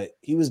it. But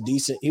he was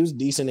decent. He was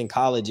decent in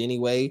college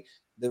anyway.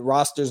 The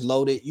roster's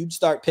loaded. You'd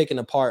start picking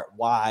apart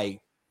why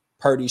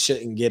Purdy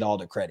shouldn't get all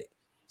the credit.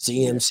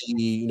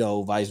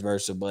 CMC, vice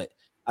versa. But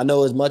I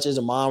know as much as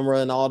Amon-Ra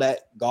and all that,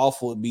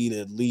 Goff would be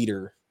the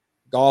leader.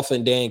 Goff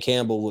and Dan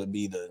Campbell would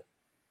be the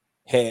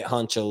head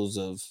honchos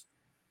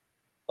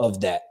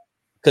of that.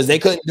 Because they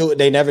couldn't do it.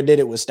 They never did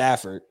it with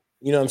Stafford.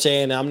 You know what I'm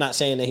saying? I'm not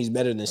saying that he's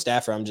better than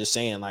Stafford. I'm just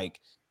saying, like,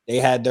 they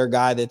had their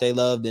guy that they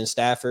loved in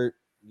Stafford.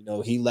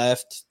 He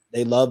left.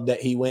 They loved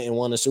that he went and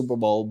won a Super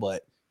Bowl,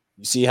 but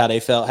you see how they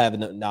felt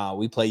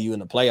we play you in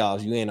the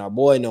playoffs. You ain't our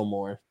boy no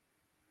more.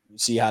 You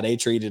see how they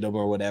treated him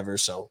or whatever.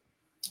 So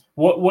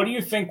what do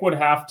you think would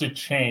have to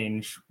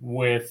change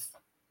with,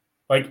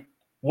 like,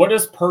 what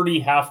does Purdy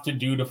have to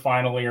do to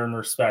finally earn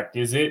respect?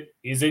 Is it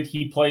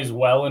he plays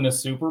well in a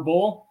Super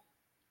Bowl?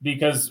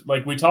 Because,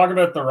 like, we talk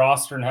about the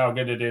roster and how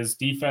good it is.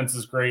 Defense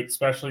is great,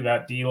 especially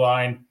that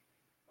D-line,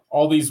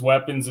 all these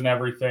weapons and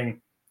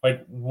everything.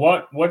 Like,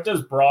 what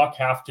does Brock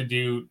have to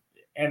do?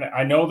 And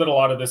I know that a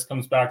lot of this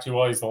comes back to,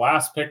 well, he's the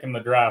last pick in the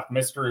draft,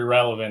 Mr.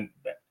 Irrelevant.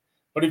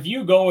 But if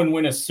you go and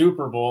win a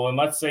Super Bowl, and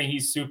let's say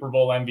he's Super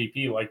Bowl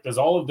MVP, like, does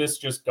all of this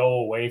just go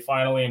away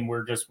finally and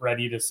we're just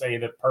ready to say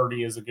that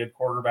Purdy is a good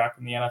quarterback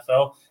in the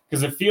NFL?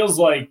 Because it feels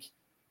like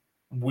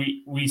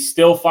we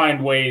still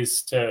find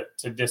ways to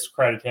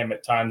discredit him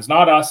at times.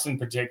 Not us in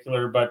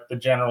particular, but the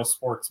general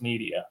sports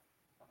media.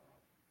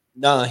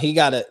 No, he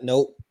got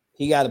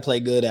to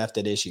play good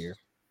after this year.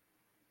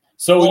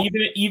 So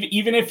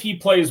even if he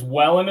plays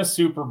well in a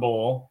Super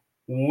Bowl,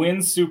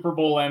 wins Super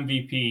Bowl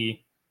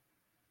MVP,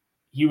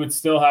 he would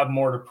still have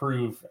more to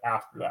prove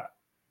after that.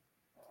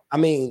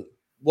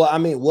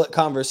 What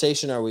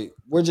conversation are we?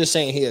 We're just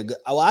saying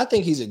I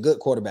think he's a good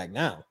quarterback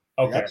now.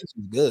 Okay. I think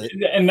he's good.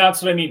 And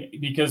that's what I mean,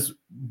 because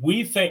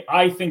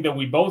I think that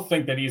we both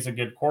think that he's a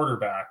good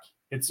quarterback.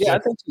 I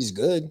think he's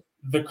good.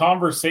 The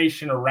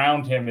conversation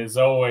around him is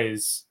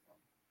always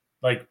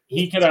like,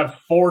 he could have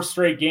 4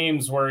 straight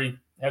games where he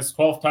has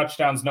 12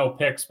 touchdowns, no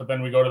picks, but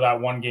then we go to that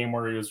one game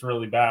where he was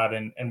really bad,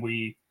 and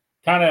we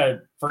kind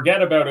of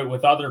forget about it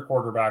with other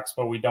quarterbacks,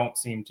 but we don't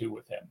seem to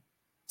with him.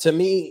 To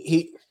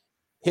me,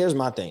 here's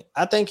my thing.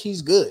 I think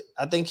he's good.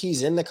 I think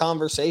he's in the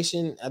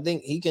conversation. I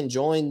think he can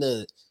join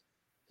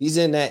he's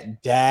in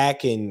that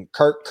Dak and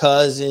Kirk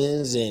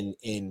Cousins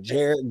and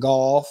Jared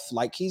Goff.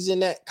 Like, he's in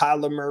that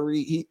Kyler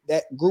Murray,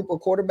 that group of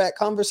quarterback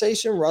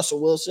conversation.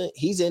 Russell Wilson,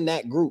 he's in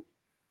that group.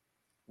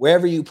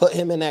 Wherever you put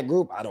him in that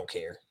group, I don't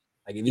care.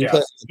 Like, if you put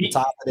him at the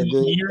top of the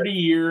group, year to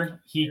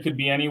year, he could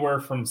be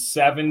anywhere from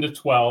 7 to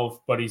 12,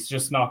 but he's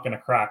just not going to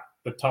crack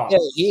the top 5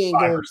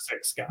 or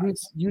 6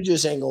 guys. You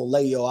just ain't going to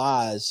lay your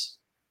eyes.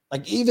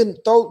 Like, even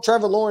throw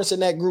Trevor Lawrence in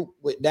that group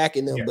with Dak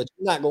and them, but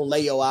you're not going to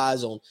lay your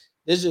eyes on.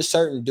 There's just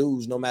certain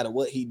dudes, no matter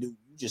what he do,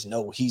 you just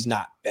know he's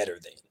not better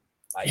than.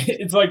 Like,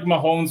 it's like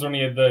Mahomes when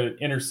he had the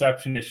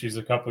interception issues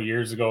a couple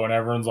years ago, and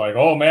everyone's like,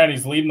 "Oh man,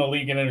 he's leading the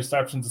league in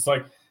interceptions." It's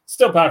like,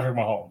 still Patrick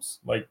Mahomes.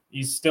 Like,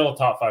 he's still a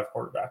top 5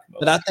 quarterback.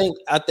 But I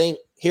think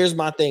here's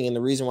my thing, and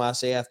the reason why I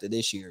say after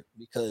this year,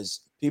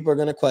 because people are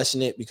going to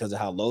question it because of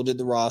how loaded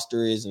the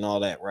roster is and all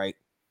that, right?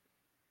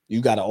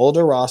 You got an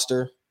older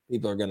roster.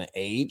 People are going to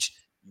age.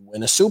 You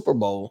win a Super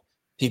Bowl.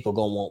 People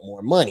going to want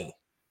more money.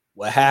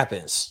 What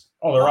happens?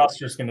 Oh, the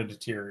roster's going to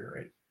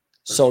deteriorate.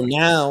 So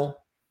now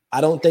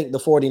I don't think the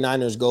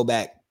 49ers go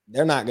back.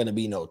 They're not going to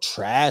be no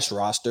trash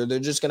roster. They're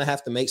just going to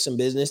have to make some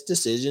business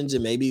decisions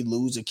and maybe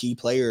lose a key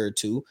player or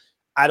two.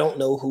 I don't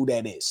know who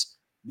that is,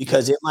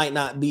 because it might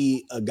not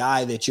be a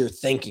guy that you're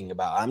thinking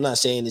about. I'm not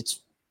saying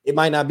it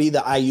might not be the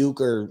Ayuk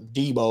or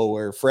Debo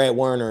or Fred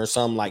Warner or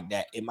something like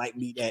that. It might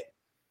be that,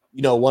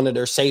 one of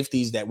their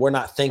safeties that we're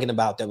not thinking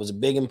about that was a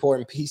big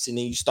important piece, and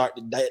then you start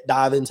to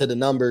dive into the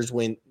numbers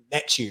when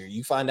next year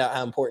you find out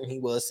how important he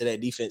was to that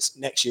defense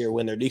next year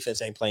when their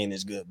defense ain't playing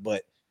as good.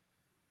 But,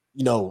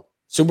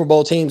 Super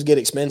Bowl teams get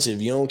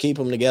expensive. You don't keep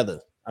them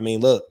together. I mean,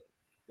 look,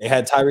 they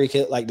had Tyreek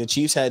Hill. Like, the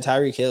Chiefs had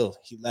Tyreek Hill.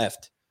 He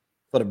left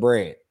for the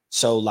bread.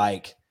 So,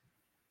 like,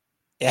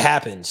 it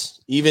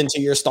happens. Even to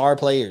your star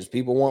players,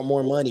 people want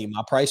more money.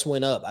 My price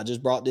went up. I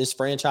just brought this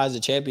franchise a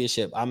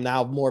championship. I'm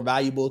now more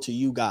valuable to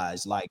you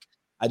guys. Like,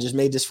 I just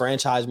made this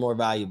franchise more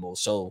valuable.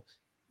 So,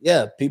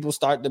 yeah, people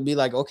start to be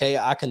like, okay,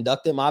 I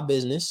conducted my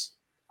business.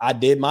 I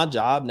did my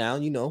job. Now,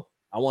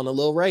 I want a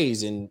little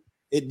raise. And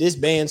it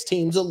disbands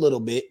teams a little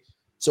bit.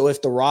 So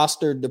if the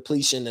roster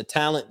depletion, the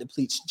talent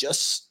depletes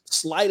just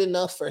slight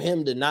enough for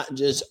him to not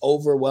just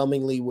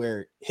overwhelmingly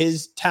where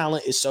his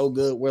talent is so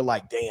good, we're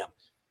like, damn,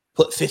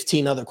 put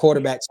 15 other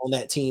quarterbacks on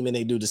that team and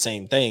they do the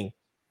same thing.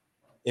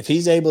 If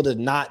he's able to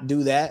not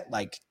do that,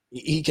 like,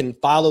 he can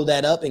follow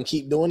that up and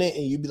keep doing it,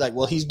 and you'd be like,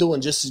 well, he's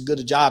doing just as good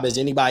a job as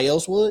anybody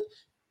else would,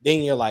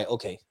 then you're like,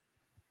 okay.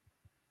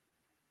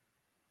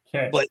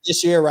 But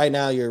this year right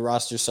now, your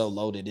roster's so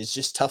loaded. It's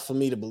just tough for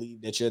me to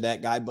believe that you're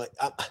that guy. But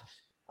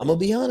I'm going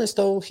to be honest,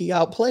 though. He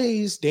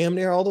outplays damn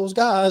near all those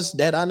guys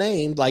that I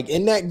named. Like,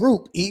 in that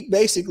group, he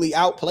basically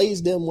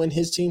outplays them when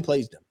his team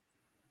plays them.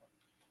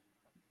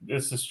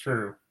 This is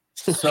true.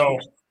 So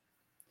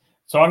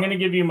I'm going to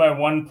give you my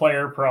one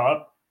player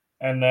prop,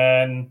 and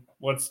then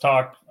let's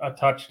talk a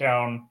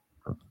touchdown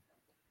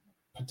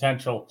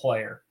potential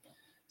player.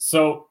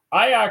 So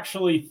I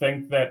actually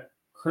think that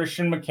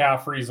Christian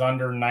McCaffrey's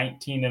under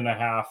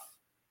 19.5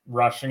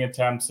 rushing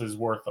attempts is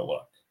worth a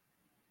look.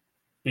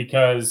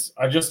 Because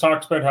I just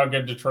talked about how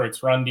good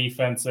Detroit's run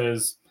defense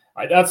is.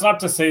 That's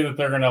not to say that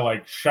they're going to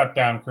like shut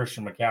down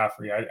Christian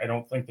McCaffrey. I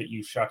don't think that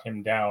you shut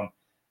him down.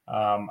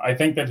 I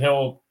think that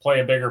he'll play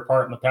a bigger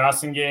part in the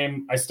passing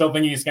game. I still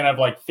think he's going to have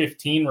like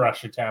 15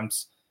 rush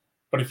attempts.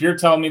 But if you're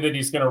telling me that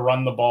he's going to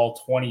run the ball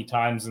 20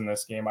 times in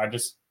this game, I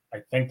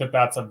think that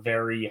that's a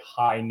very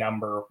high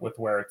number with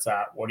where it's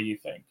at. What do you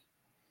think?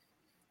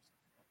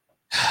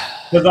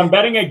 Because I'm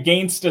betting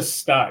against a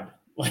stud.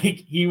 Like,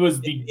 he was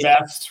the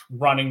best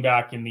running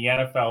back in the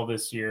NFL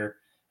this year.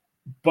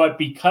 But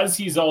because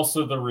he's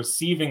also the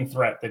receiving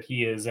threat that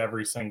he is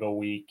every single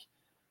week,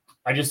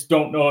 I just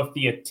don't know if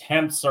the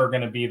attempts are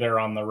going to be there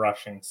on the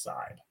rushing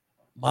side.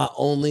 My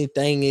only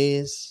thing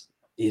is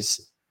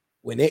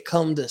when it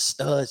comes to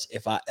studs,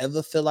 if I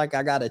ever feel like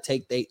I got to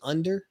take they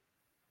under,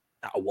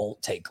 I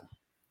won't take them.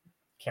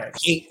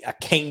 Okay. I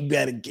can't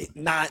bet again.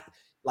 Not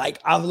like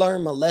I've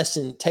learned my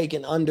lesson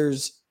taking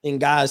unders in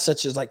guys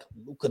such as like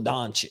Luka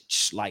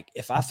Doncic. Like,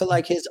 if I feel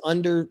like his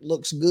under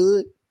looks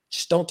good,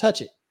 just don't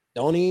touch it.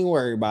 Don't even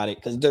worry about it,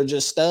 because they're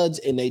just studs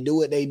and they do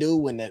what they do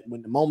when the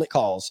moment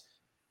calls.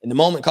 And the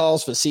moment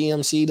calls for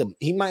CMC,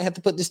 he might have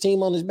to put this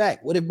team on his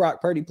back. What if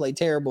Brock Purdy played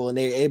terrible and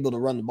they're able to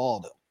run the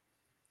ball, though?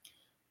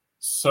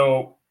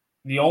 So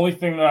the only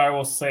thing that I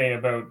will say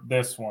about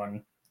this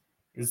one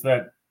is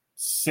that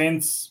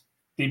since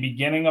the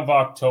beginning of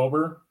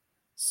October,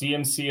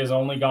 CMC has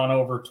only gone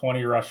over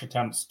 20 rush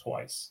attempts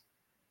twice.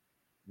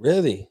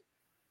 Really?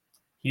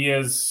 He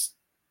is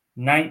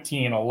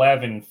 19,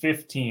 11,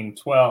 15,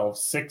 12,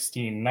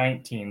 16,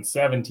 19,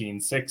 17,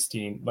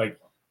 16. Like,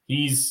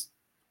 he's,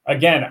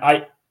 again,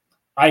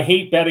 I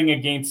hate betting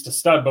against a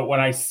stud, but when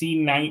I see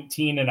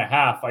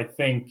 19.5, I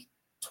think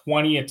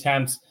 20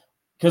 attempts,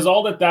 because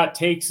all that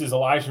takes is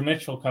Elijah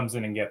Mitchell comes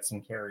in and gets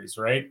some carries,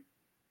 right?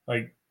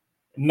 Like,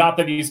 not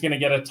that he's going to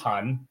get a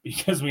ton,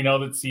 because we know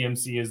that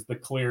CMC is the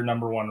clear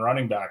number one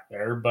running back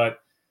there, but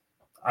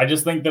I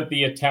just think that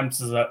the attempts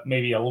is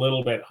maybe a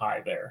little bit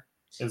high there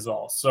is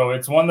all. So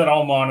it's one that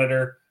I'll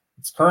monitor.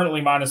 It's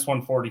currently minus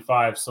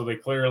 145, so they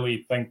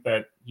clearly think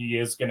that he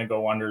is going to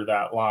go under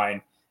that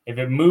line. If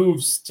it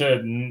moves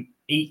to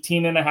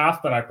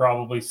 18.5, then I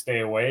probably stay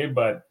away,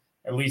 but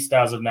at least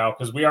as of now,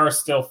 because we are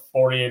still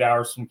 48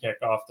 hours from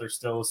kickoff, there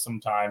still is some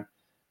time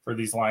for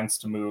these lines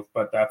to move,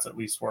 but that's at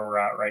least where we're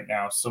at right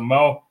now. So,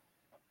 Mo,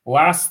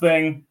 last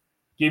thing,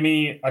 give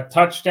me a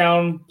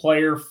touchdown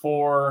player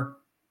for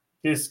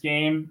this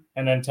game,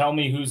 and then tell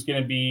me who's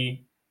going to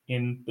be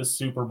in the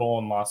Super Bowl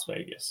in Las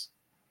Vegas.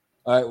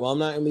 All right, well, I'm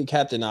not going to be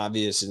Captain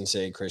Obvious and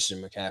say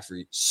Christian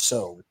McCaffrey.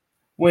 So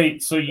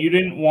wait, so you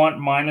didn't want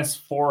minus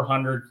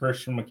 400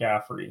 Christian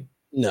McCaffrey?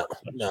 No,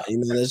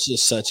 that's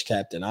just such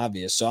Captain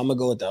Obvious. So I'm going to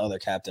go with the other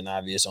Captain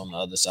Obvious on the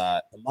other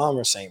side,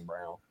 Amon St.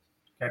 Brown.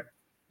 Okay.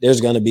 There's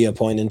going to be a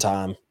point in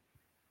time.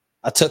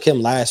 I took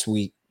him last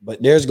week,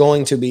 but there's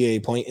going to be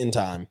a point in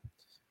time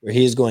where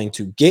he is going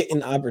to get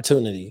an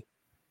opportunity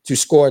to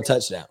score a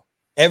touchdown.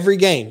 Every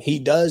game, he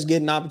does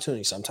get an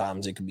opportunity.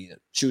 Sometimes it could be a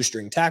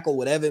shoestring tackle,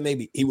 whatever it may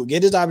be. He will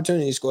get his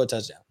opportunity to score a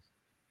touchdown.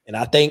 And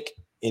I think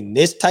in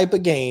this type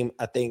of game,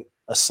 I think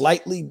a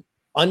slightly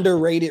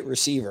underrated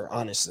receiver,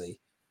 honestly,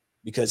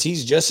 because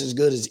he's just as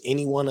good as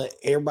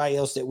everybody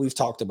else that we've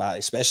talked about,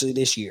 especially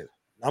this year.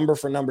 Number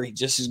for number, he's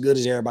just as good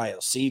as everybody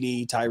else.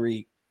 CD,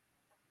 Tyreek.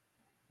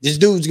 This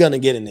dude's going to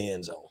get in the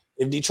end zone.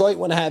 If Detroit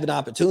want to have an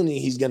opportunity,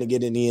 he's going to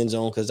get in the end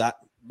zone, because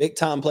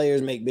big-time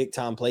players make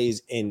big-time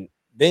plays, and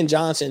Ben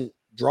Johnson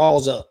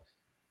draws up.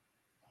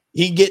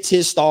 He gets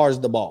his stars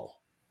the ball.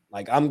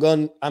 Like, I'm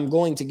going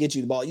to get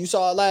you the ball. You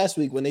saw it last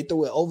week when they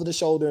threw it over the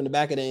shoulder in the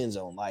back of the end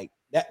zone. Like,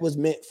 that was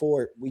meant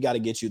for, we got to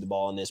get you the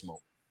ball in this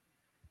moment.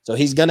 So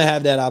he's going to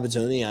have that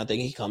opportunity. I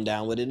think he come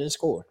down with it and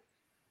score.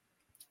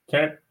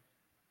 Okay.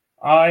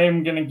 I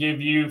am going to give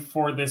you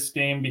for this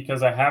game,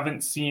 because I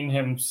haven't seen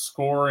him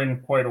score in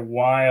quite a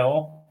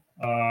while,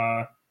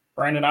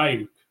 Brandon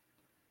Ayuk.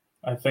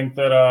 I think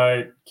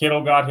that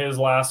Kittle got his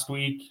last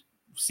week.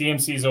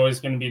 CMC is always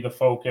going to be the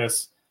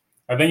focus.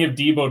 I think if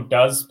Debo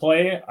does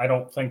play, I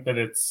don't think that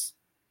it's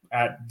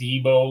at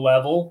Debo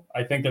level.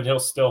 I think that he'll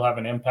still have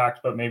an impact,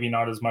 but maybe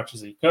not as much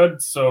as he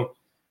could. So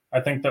I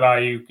think that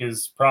Ayuk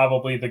is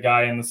probably the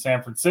guy in the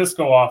San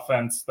Francisco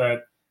offense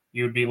that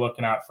you would be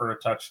looking at for a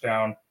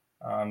touchdown.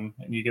 And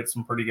you get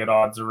some pretty good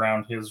odds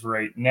around his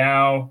right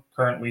now,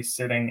 currently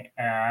sitting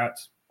at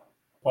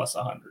plus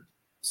 100.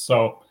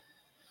 So,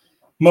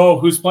 Mo,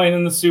 who's playing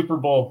in the Super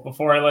Bowl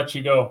before I let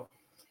you go?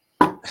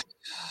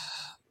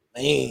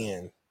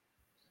 Man,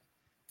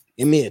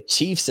 give me a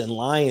Chiefs and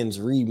Lions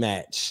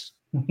rematch.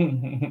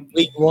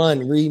 Week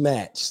 1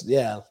 rematch.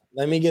 Yeah.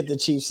 Let me get the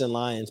Chiefs and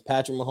Lions.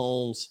 Patrick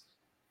Mahomes.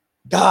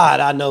 God,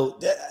 I know.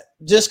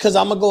 Just because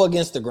I'm going to go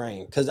against the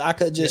grain. Because I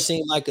could just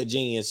seem like a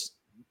genius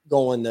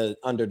going the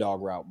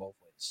underdog route both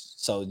ways.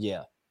 So,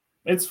 yeah.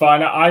 It's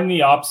fine. I'm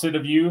the opposite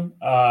of you.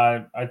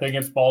 I think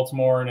it's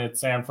Baltimore and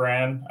it's San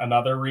Fran,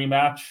 another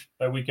rematch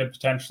that we could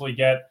potentially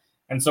get.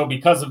 And so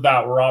because of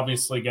that, we're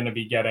obviously going to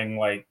be getting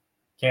like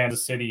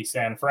Kansas City,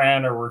 San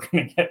Fran, or we're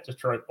going to get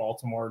Detroit,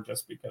 Baltimore,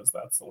 just because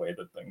that's the way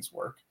that things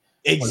work.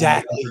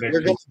 Exactly. We're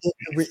going to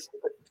get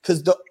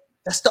because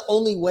that's the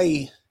only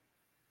way.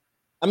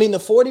 I mean, the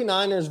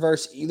 49ers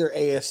versus either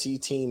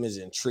AFC team is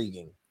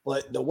intriguing.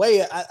 But the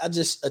way I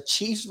just a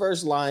Chiefs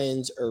versus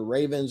Lions or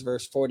Ravens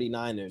versus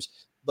 49ers.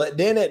 But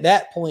then at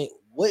that point,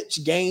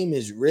 which game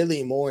is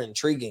really more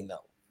intriguing,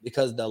 though?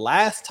 Because the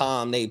last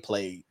time they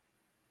played,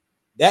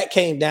 that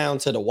came down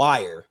to the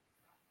wire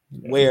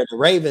where the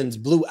Ravens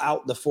blew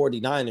out the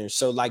 49ers.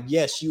 So, like,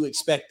 yes, you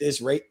expect this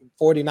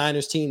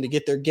 49ers team to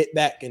get their get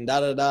back and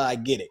da-da-da. I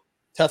get it.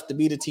 Tough to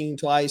beat a team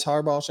twice,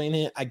 Harbaugh,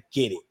 Shanahan. I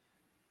get it.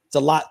 It's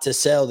a lot to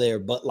sell there.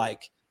 But,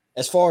 like,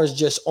 as far as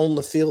just on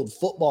the field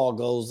football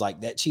goes,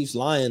 like, that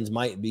Chiefs-Lions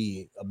might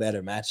be a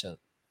better matchup.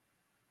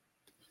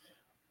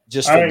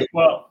 All right,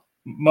 well,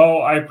 Mo,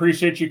 I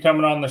appreciate you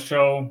coming on the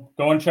show.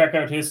 Go and check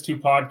out his 2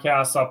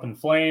 podcasts, Up in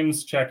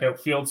Flames. Check out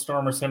Field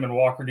Stormers. Him and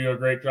Walker do a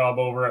great job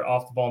over at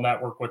Off the Ball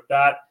Network with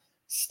that.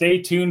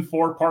 Stay tuned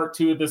for part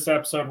 2 of this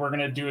episode. We're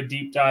going to do a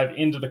deep dive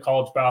into the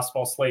college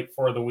basketball slate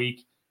for the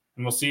week.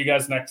 And we'll see you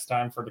guys next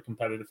time for the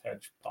Competitive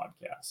Hedge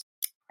podcast.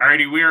 All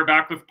righty, we are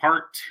back with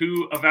part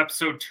 2 of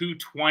episode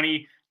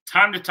 220.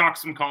 Time to talk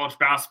some college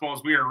basketball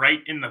as we are right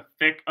in the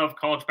thick of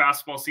college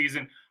basketball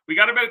season. We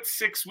got about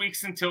 6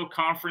 weeks until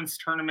conference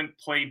tournament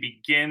play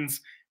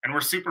begins, and we're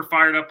super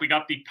fired up. We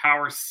got the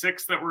Power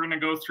 6 that we're going to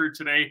go through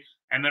today,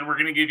 and then we're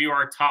going to give you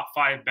our top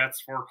 5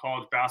 bets for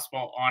college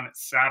basketball on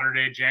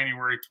Saturday,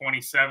 January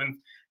 27th.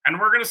 And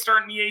we're going to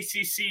start in the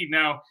ACC.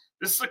 Now,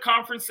 this is a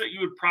conference that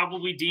you would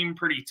probably deem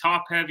pretty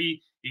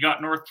top-heavy. You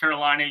got North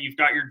Carolina, you've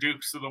got your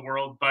Dukes of the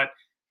world, but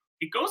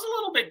it goes a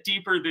little bit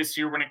deeper this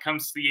year when it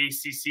comes to the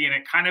ACC, and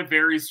it kind of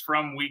varies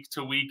from week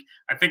to week.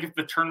 I think if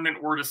the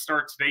tournament were to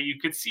start today, you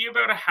could see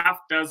about a half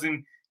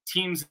dozen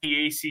teams in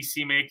the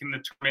ACC making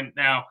the tournament.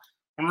 Now,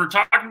 when we're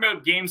talking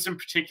about games in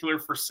particular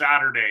for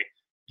Saturday,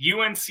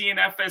 UNC and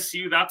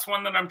FSU, that's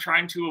one that I'm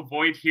trying to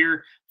avoid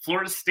here.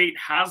 Florida State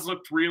has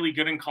looked really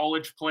good in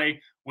college play,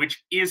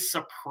 which is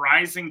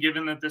surprising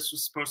given that this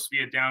was supposed to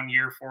be a down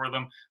year for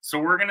them. So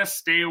we're going to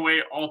stay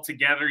away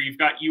altogether. You've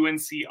got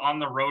UNC on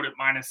the road at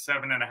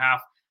 -7.5.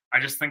 I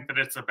just think that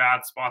it's a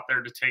bad spot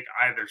there to take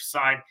either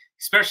side,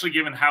 especially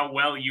given how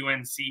well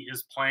UNC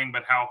is playing,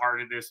 but how hard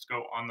it is to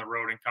go on the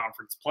road in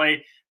conference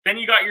play. Then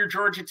you got your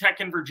Georgia Tech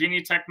and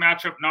Virginia Tech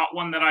matchup, not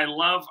one that I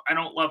love. I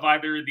don't love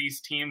either of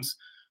these teams,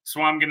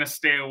 so I'm going to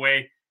stay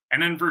away.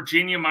 And then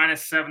Virginia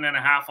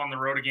 -7.5 on the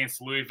road against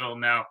Louisville.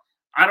 Now,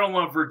 I don't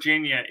love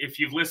Virginia. If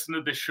you've listened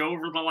to the show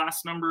over the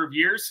last number of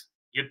years,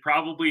 you'd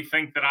probably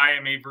think that I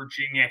am a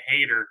Virginia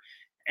hater.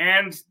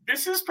 And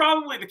this is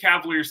probably the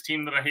Cavaliers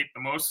team that I hate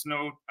the most.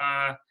 No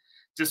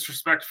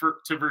disrespect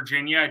to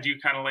Virginia. I do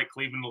kind of like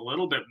Cleveland a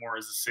little bit more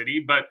as a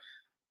city. But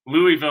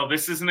Louisville,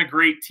 this isn't a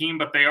great team,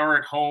 but they are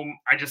at home.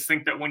 I just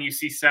think that when you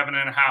see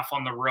 7.5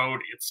 on the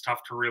road, it's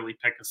tough to really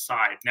pick a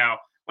side. Now,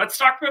 let's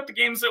talk about the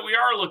games that we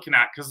are looking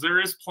at, because there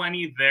is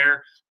plenty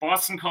there.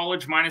 Boston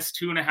College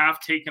 -2.5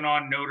 taking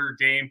on Notre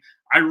Dame.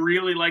 I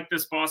really like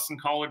this Boston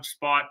College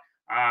spot.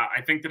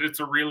 I think that it's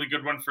a really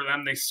good one for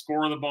them. They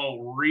score the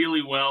ball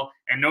really well.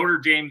 And Notre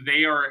Dame,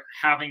 they are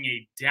having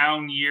a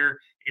down year.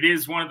 It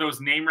is one of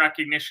those name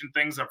recognition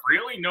things of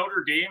really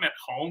Notre Dame at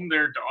home,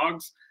 they're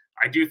dogs.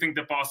 I do think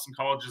that Boston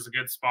College is a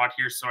good spot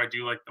here, so I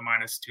do like the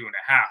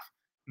 -2.5.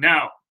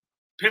 Now,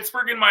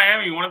 Pittsburgh and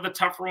Miami, one of the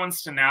tougher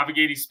ones to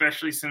navigate,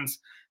 especially since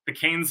the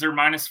Canes are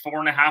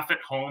 -4.5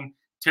 at home,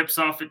 tips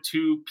off at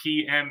 2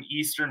 p.m.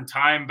 Eastern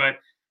time. But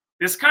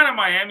this kind of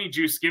Miami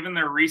juice, given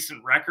their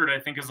recent record, I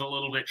think is a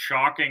little bit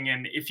shocking.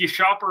 And if you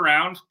shop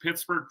around,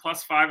 Pittsburgh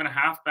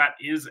 +5.5, that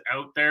is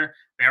out there.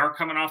 They are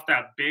coming off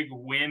that big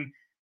win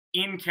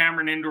in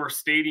Cameron Indoor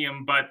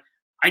Stadium, but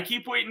I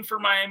keep waiting for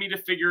Miami to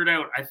figure it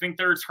out. I think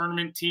they're a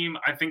tournament team.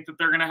 I think that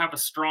they're going to have a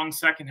strong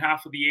second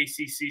half of the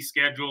ACC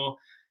schedule.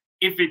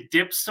 If it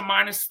dips to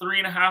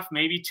 -3.5,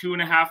 maybe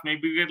 2.5,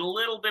 maybe we get a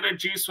little bit of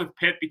juice with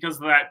Pitt because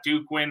of that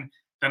Duke win,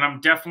 then I'm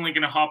definitely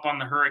going to hop on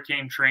the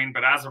Hurricane train.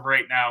 But as of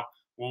right now,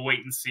 we'll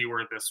wait and see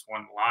where this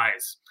one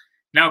lies.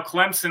 Now,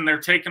 Clemson, they're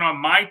taking on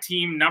my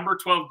team, number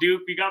 12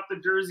 Duke. We got the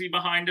jersey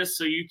behind us,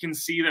 so you can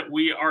see that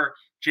we are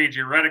JJ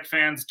Redick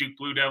fans, Duke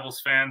Blue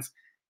Devils fans.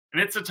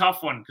 And it's a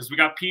tough one because we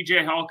got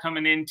PJ Hall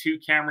coming into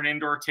Cameron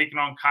Indoor, taking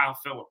on Kyle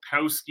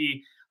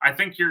Filipowski. I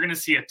think you're going to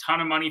see a ton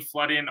of money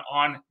flood in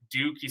on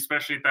Duke,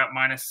 especially at that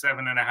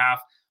 -7.5.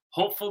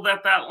 Hopeful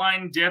that that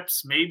line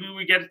dips. Maybe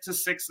we get it to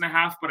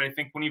 6.5, but I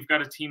think when you've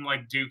got a team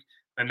like Duke,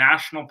 the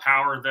national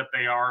power that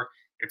they are,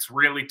 it's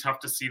really tough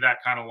to see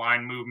that kind of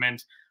line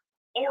movement.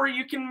 Or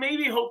you can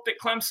maybe hope that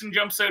Clemson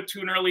jumps out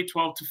to an early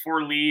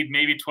 12-4 lead,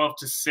 maybe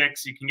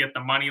 12-6. You can get the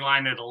money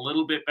line at a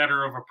little bit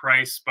better of a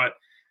price. But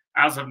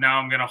as of now,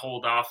 I'm going to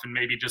hold off and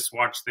maybe just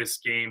watch this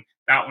game.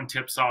 That one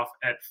tips off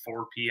at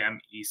 4 p.m.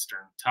 Eastern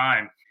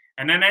time.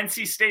 And then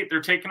NC State,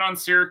 they're taking on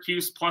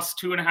Syracuse, plus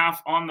 2.5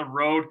 on the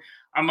road.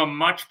 I'm a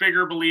much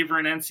bigger believer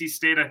in NC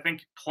State. I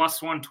think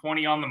plus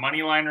 120 on the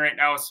money line right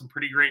now is some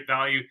pretty great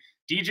value.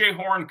 DJ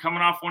Horn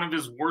coming off one of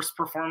his worst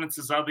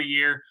performances of the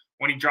year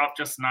when he dropped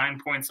just 9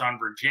 points on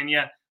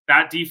Virginia.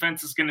 That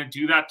defense is going to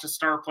do that to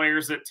star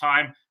players at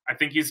time. I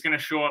think he's going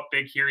to show up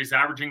big here. He's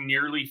averaging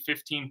nearly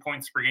 15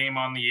 points per game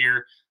on the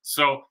year.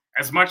 So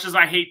as much as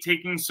I hate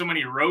taking so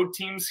many road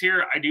teams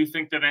here, I do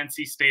think that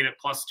NC State at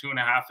plus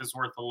 2.5 is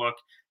worth a look.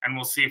 And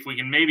we'll see if we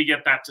can maybe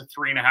get that to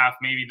 3.5.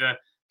 Maybe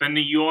the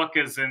New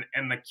Yorkers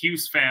and the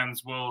Cuse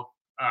fans will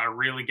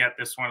really get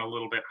this one a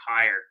little bit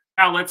higher.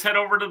 Now let's head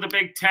over to the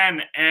Big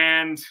Ten.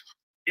 And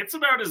it's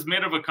about as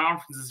mid of a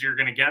conference as you're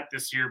going to get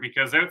this year,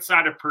 because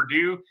outside of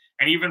Purdue,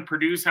 and even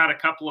Purdue's had a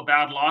couple of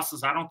bad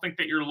losses, I don't think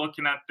that you're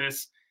looking at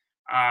this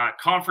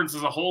conference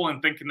as a whole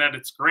and thinking that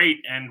it's great.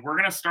 And we're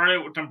going to start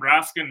out with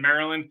Nebraska and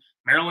Maryland.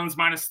 Maryland's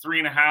minus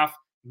 3.5,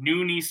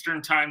 noon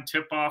Eastern time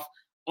tip-off,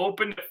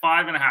 opened at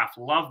 5.5.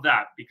 Love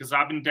that, because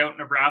I've been doubting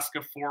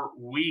Nebraska for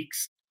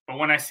weeks. But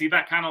when I see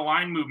that kind of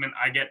line movement,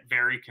 I get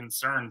very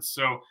concerned.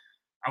 So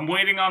I'm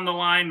waiting on the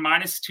line,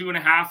 minus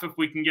 2.5. If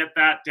we can get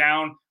that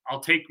down, I'll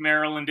take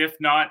Maryland. If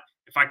not,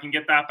 if I can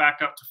get that back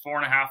up to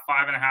 4.5,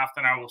 5.5,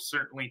 then I will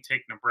certainly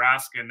take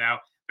Nebraska. Now,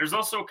 there's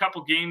also a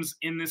couple games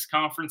in this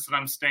conference that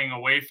I'm staying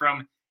away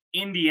from.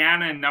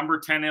 Indiana and number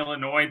 10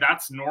 Illinois.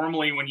 That's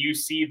normally when you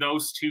see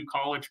those two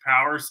college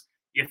powers,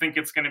 you think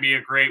it's going to be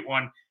a great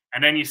one.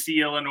 And then you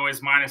see Illinois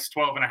minus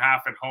 12.5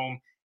 at home.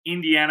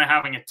 Indiana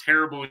having a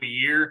terrible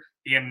year.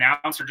 The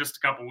announcer just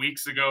a couple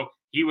weeks ago,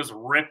 he was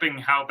ripping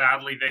how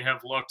badly they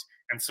have looked.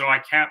 And so I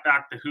can't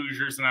back the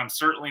Hoosiers, and I'm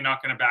certainly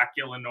not going to back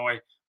Illinois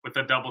with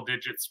a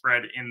double-digit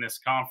spread in this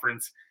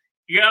conference.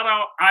 You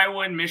got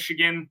Iowa and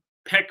Michigan.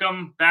 Pick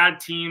them, bad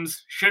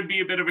teams. Should be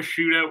a bit of a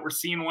shootout. We're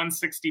seeing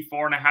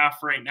 164.5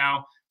 right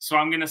now. So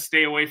I'm going to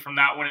stay away from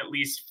that one, at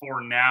least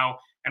for now.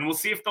 And we'll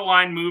see if the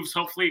line moves.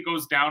 Hopefully it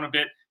goes down a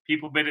bit.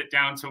 People bid it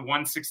down to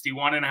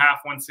 161.5,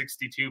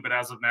 162. But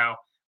as of now,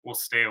 we'll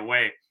stay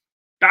away.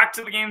 Back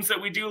to the games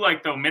that we do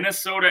like, though.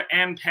 Minnesota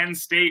and Penn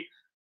State.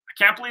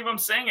 I can't believe I'm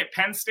saying it.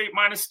 Penn State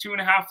minus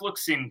 2.5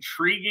 looks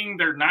intriguing.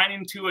 They're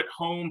 9-2 at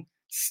home.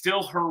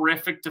 Still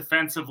horrific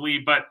defensively,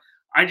 but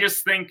I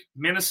just think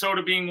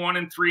Minnesota being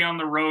 1-3 on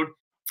the road.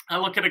 I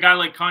look at a guy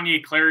like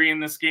Kanye Clary in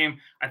this game.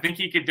 I think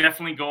he could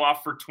definitely go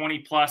off for 20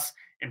 plus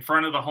in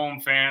front of the home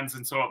fans.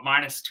 And so at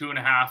minus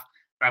 2.5,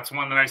 that's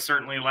one that I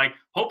certainly like.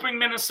 Hoping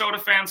Minnesota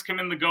fans come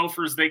in the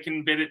Gophers, they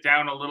can bid it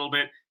down a little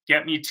bit,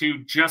 get me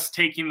to just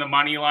taking the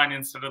money line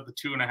instead of the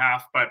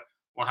 2.5, but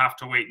we'll have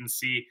to wait and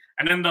see.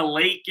 And then the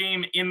late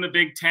game in the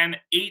Big Ten,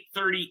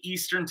 8:30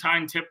 Eastern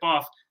time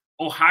tip-off,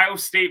 Ohio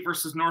State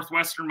versus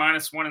Northwestern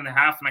minus 1.5.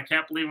 And I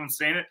can't believe I'm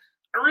saying it.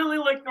 I really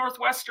like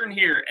Northwestern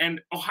here.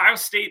 And Ohio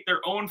State,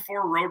 their 0-4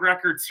 road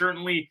record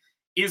certainly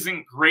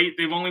isn't great.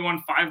 They've only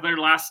won 5 of their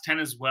last 10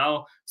 as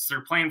well. So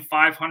they're playing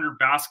 500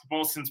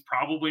 basketball since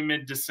probably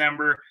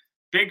mid-December.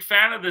 Big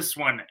fan of this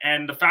one.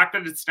 And the fact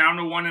that it's down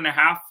to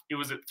 1.5, it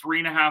was at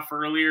 3.5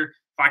 earlier.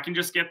 If I can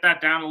just get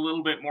that down a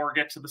little bit more,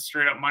 get to the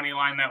straight-up money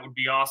line, that would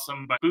be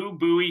awesome. But Boo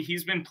Buie,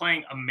 he's been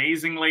playing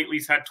amazing lately.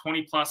 He's had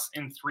 20 plus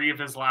in 3 of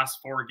his last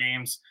 4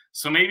 games.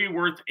 So maybe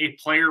worth a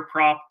player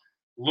prop.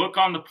 Look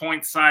on the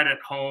point side at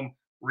home.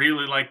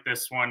 Really like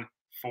this one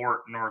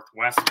for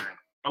Northwestern.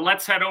 But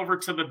let's head over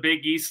to the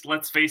Big East.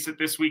 Let's face it,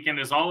 this weekend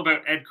is all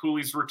about Ed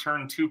Cooley's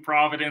return to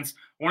Providence.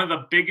 One of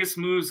the biggest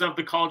moves of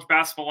the college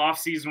basketball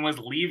offseason was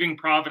leaving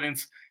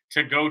Providence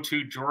to go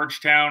to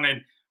Georgetown.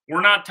 And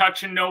we're not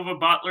touching Nova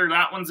Butler.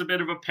 That one's a bit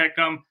of a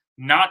pick'em.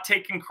 Not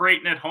taking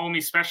Creighton at home,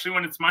 especially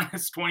when it's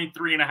minus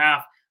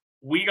 23.5.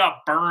 We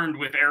got burned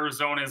with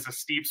Arizona as a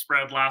steep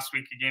spread last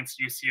week against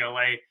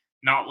UCLA.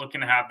 Not looking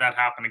to have that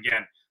happen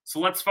again. So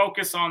let's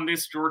focus on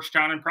this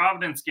Georgetown and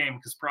Providence game,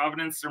 because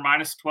Providence, they're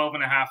minus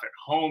 12.5 at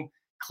home.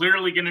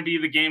 Clearly going to be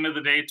the game of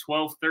the day,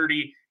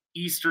 12:30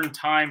 Eastern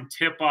time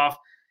tip-off.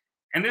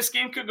 And this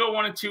game could go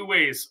one of two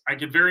ways. I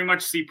could very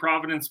much see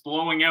Providence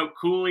blowing out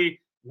Cooley,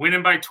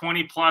 winning by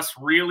 20 plus,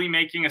 really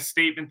making a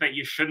statement that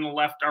you shouldn't have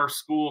left our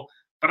school.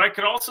 But I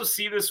could also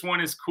see this one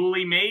as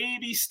Cooley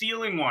maybe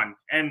stealing one,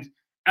 and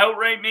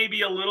outright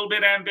maybe a little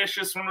bit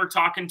ambitious when we're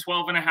talking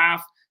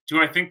 12.5.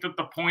 Do I think that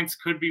the points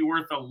could be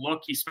worth a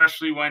look,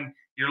 especially when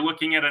you're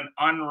looking at an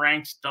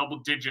unranked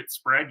double-digit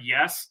spread?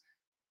 Yes.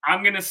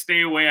 I'm going to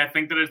stay away. I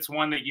think that it's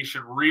one that you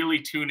should really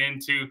tune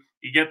into.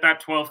 You get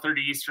that 12:30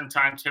 Eastern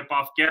time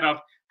tip-off, get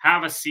up,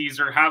 have a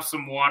Caesar, have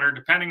some water,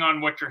 depending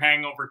on what your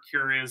hangover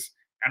cure is,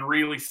 and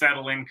really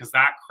settle in, because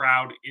that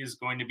crowd is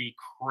going to be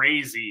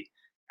crazy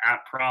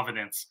at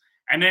Providence.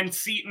 And then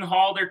Seton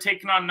Hall, they're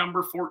taking on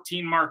number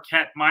 14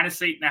 Marquette, minus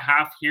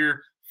 8.5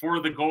 here for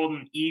the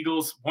Golden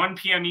Eagles. 1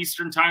 p.m.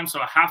 Eastern time,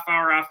 so a half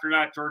hour after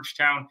that,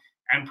 Georgetown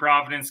and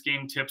Providence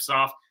game tips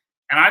off.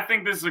 And I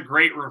think this is a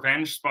great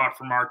revenge spot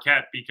for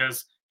Marquette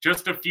because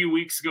just a few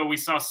weeks ago, we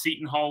saw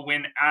Seton Hall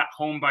win at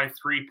home by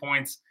 3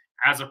 points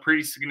as a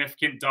pretty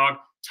significant dog.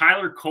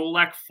 Tyler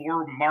Kolek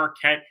for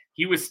Marquette,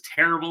 he was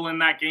terrible in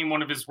that game,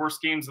 one of his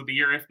worst games of the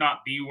year, if not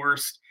the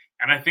worst.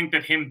 And I think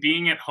that him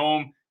being at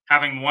home,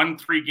 having won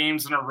 3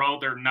 games in a row,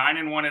 they're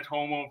 9-1 at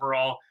home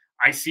overall.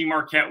 I see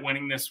Marquette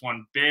winning this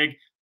one big.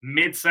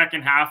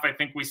 Mid-second half, I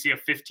think we see a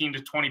 15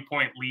 to 20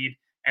 point lead,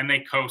 and they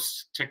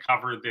coast to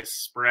cover this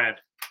spread.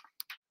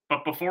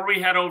 But before we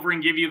head over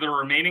and give you the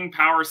remaining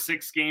Power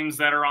 6 games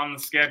that are on the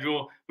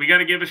schedule, we got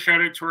to give a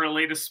shout out to our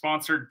latest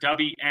sponsor,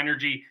 W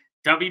Energy.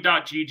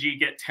 W.GG,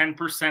 get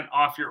 10%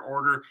 off your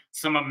order.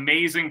 Some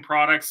amazing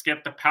products.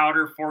 Get the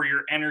powder for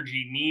your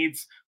energy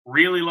needs.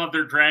 Really love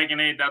their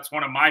Dragonade. That's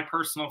one of my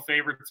personal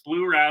favorites.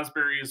 Blue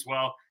raspberry as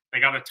well.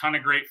 They got a ton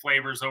of great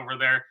flavors over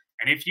there.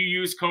 And if you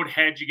use code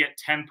HEAD, you get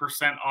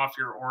 10% off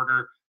your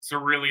order. So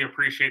really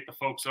appreciate the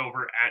folks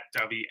over at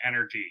W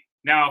Energy.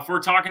 Now, if we're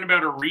talking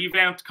about a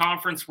revamped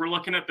conference, we're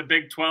looking at the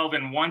Big 12,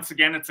 and once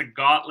again, it's a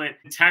gauntlet.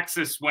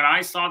 Texas, when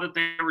I saw that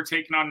they were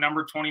taking on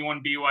number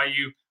 21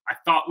 BYU, I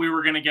thought we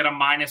were going to get a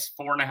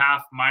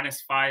 -4.5,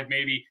 -5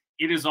 maybe.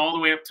 It is all the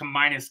way up to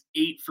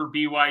 -8 for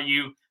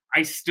BYU.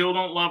 I still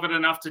don't love it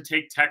enough to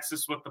take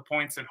Texas with the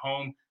points at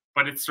home,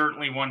 but it's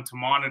certainly one to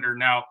monitor.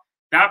 Now,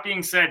 that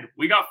being said,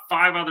 we got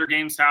 5 other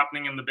games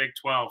happening in the Big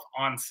 12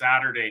 on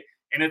Saturday.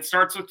 And it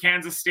starts with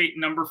Kansas State,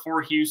 number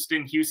 4,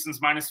 Houston. Houston's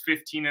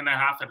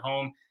 -15.5 at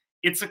home.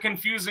 It's a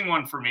confusing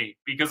one for me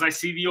because I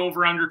see the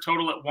over-under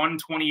total at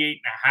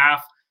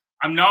 128.5.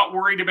 I'm not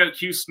worried about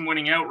Houston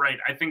winning outright.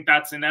 I think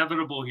that's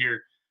inevitable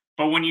here.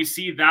 But when you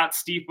see that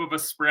steep of a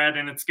spread,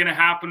 and it's going to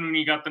happen when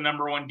you got the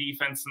number 1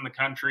 defense in the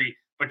country,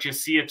 but you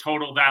see a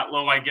total that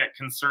low, I get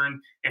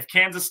concerned. If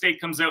Kansas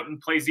State comes out and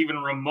plays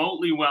even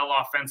remotely well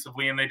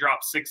offensively and they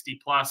drop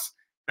 60+,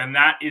 then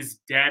that is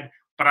dead.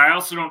 But I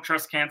also don't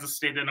trust Kansas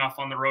State enough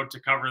on the road to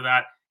cover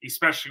that,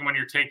 especially when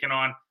you're taking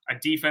on a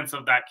defense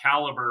of that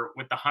caliber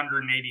with the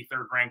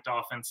 183rd ranked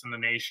offense in the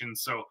nation.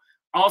 So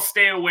I'll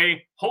stay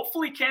away.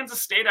 Hopefully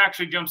Kansas State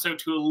actually jumps out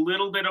to a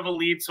little bit of a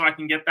lead so I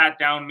can get that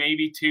down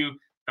maybe to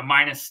the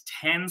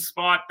 -10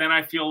 spot. Then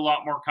I feel a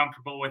lot more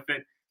comfortable with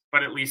it.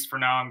 But at least for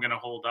now, I'm going to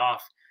hold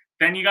off.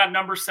 Then you got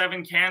number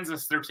 7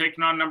 Kansas. They're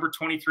taking on number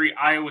 23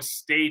 Iowa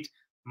State.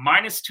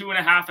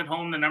 -2.5 at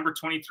home. The number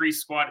 23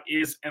 squad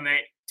is, and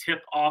they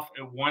tip off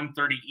at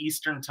 1:30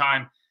 Eastern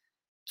time.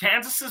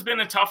 Kansas has been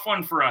a tough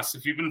one for us.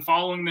 If you've been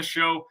following the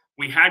show,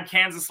 we had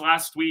Kansas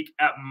last week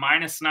at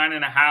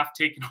 -9.5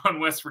 taking on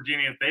West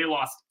Virginia. They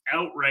lost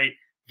outright.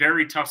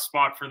 Very tough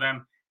spot for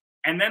them.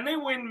 And then they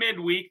win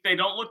midweek. They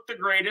don't look the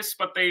greatest,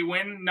 but they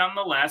win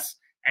nonetheless.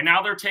 And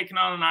now they're taking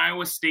on an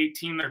Iowa State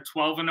team. They're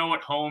 12-0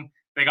 at home.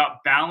 They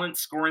got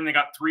balanced scoring. They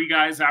got 3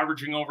 guys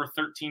averaging over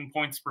 13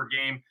 points per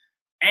game.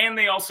 And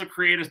they also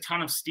create a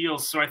ton of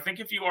steals. So I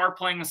think if you are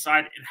playing a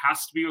side, it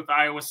has to be with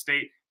Iowa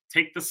State.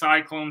 Take the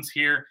Cyclones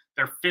here.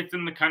 They're 5th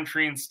in the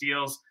country in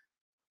steals.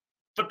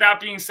 But that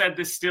being said,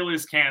 this still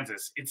is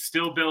Kansas. It's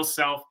still Bill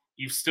Self.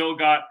 You've still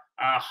got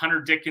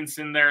Hunter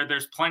Dickinson there.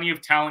 There's plenty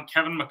of talent.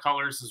 Kevin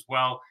McCullers as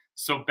well.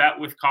 So bet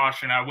with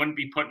caution. I wouldn't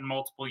be putting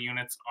multiple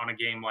units on a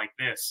game like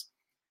this.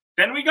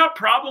 Then we got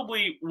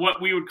probably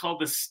what we would call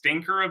the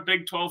stinker of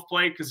Big 12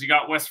 play because you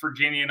got West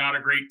Virginia, not a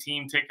great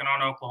team, taking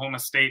on Oklahoma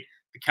State.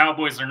 The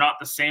Cowboys are not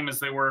the same as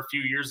they were a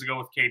few years ago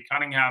with Cade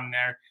Cunningham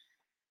there.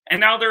 And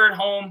now they're at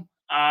home.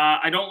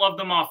 I don't love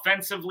them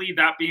offensively.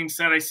 That being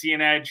said, I see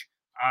an edge.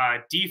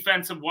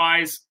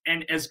 Defensive-wise,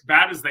 and as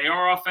bad as they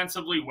are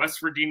offensively, West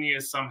Virginia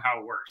is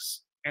somehow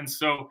worse. And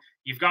so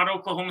you've got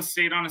Oklahoma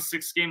State on a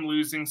 6-game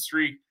losing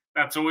streak.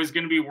 That's always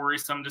going to be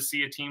worrisome to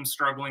see a team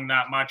struggling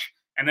that much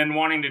and then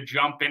wanting to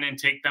jump in and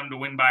take them to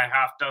win by a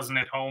half dozen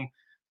at home.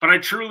 But I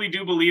truly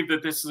do believe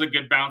that this is a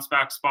good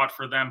bounce-back spot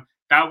for them.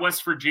 That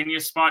West Virginia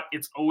spot,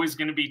 it's always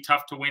going to be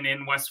tough to win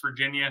in West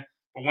Virginia.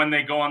 But when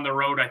they go on the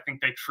road, I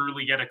think they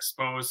truly get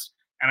exposed.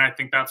 And I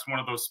think that's one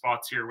of those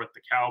spots here with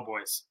the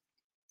Cowboys.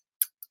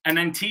 And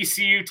then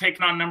TCU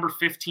taking on number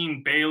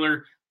 15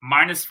 Baylor,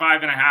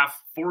 -5.5,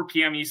 4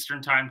 p.m.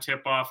 Eastern time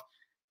tip-off.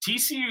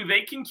 TCU,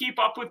 they can keep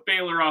up with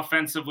Baylor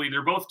offensively.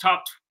 They're both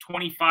top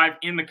 25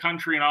 in the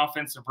country in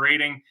offensive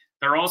rating.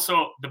 They're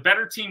also the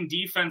better team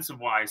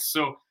defensive-wise.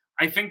 So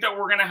I think that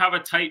we're going to have a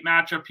tight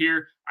matchup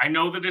here. I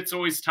know that it's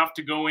always tough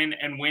to go in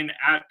and win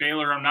at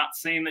Baylor. I'm not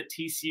saying that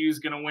TCU is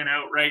going to win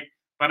outright,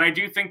 but I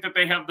do think that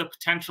they have the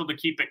potential to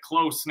keep it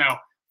close. Now,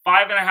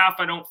 5.5,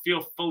 I don't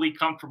feel fully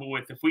comfortable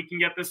with. If we can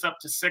get this up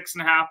to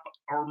 6.5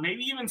 or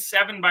maybe even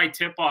 7 by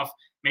tip-off,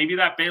 maybe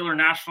that Baylor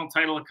national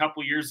title a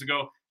couple years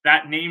ago,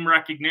 that name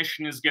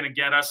recognition is going to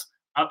get us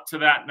up to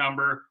that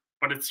number,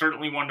 but it's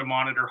certainly one to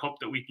monitor. Hope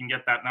that we can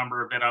get that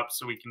number a bit up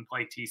so we can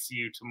play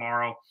TCU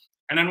tomorrow.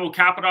 And then we'll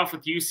cap it off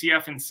with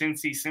UCF and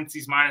Cincy.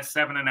 Cincy's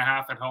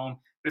 -7.5 at home.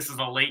 This is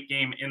a late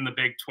game in the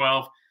Big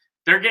 12.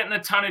 They're getting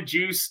a ton of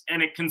juice,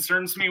 and it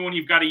concerns me when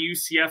you've got a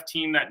UCF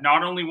team that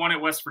not only won at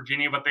West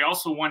Virginia, but they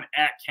also won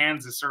at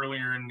Kansas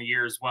earlier in the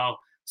year as well.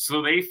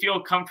 So they feel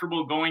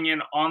comfortable going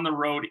in on the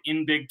road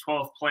in Big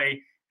 12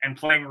 play and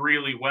playing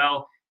really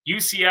well.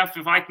 UCF,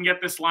 if I can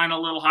get this line a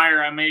little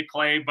higher, I may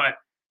play, but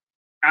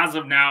as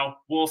of now,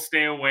 we'll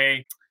stay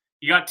away.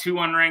 You got two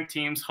unranked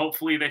teams.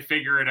 Hopefully they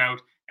figure it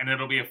out, and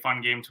it'll be a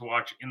fun game to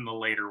watch in the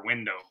later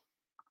window.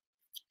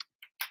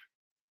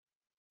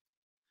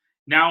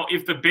 Now,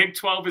 if the Big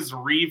 12 is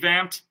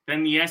revamped,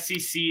 then the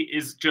SEC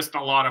is just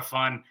a lot of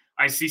fun.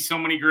 I see so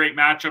many great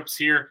matchups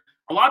here.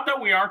 A lot that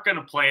we aren't going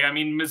to play. I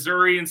mean,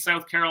 Missouri and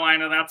South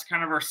Carolina, that's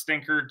kind of our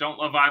stinker. Don't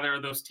love either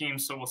of those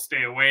teams, so we'll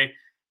stay away.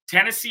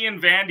 Tennessee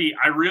and Vandy,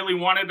 I really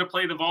wanted to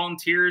play the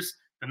Volunteers,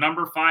 the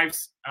number 5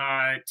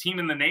 team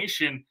in the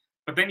nation,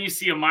 but then you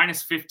see a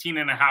minus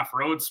 15.5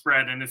 road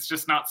spread, and it's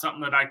just not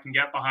something that I can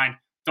get behind.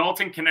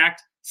 Dalton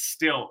Connect,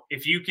 still,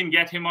 if you can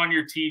get him on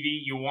your TV,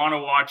 you want to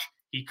watch.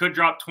 He could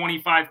drop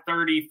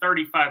 25-30,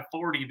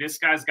 35-40. This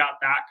guy's got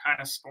that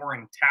kind of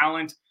scoring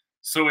talent,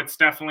 so it's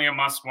definitely a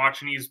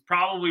must-watch, and he's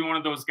probably one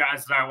of those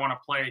guys that I want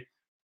to play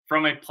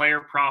from a player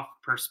prop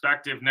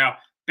perspective. Now,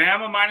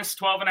 Bama minus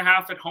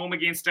 12.5 at home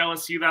against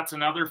LSU. That's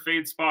another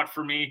fade spot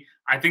for me.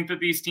 I think that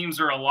these teams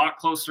are a lot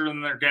closer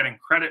than they're getting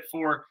credit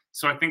for.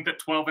 So I think that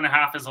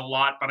 12.5 is a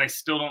lot, but I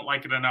still don't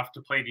like it enough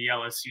to play the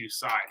LSU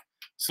side.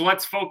 So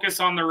let's focus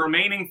on the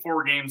remaining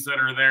 4 games that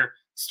are there,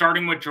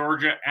 starting with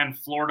Georgia and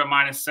Florida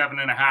minus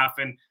 7.5.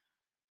 And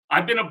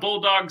I've been a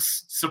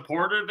Bulldogs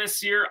supporter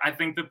this year. I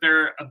think that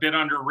they're a bit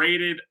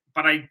underrated,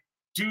 but I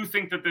do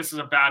think that this is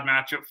a bad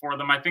matchup for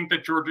them. I think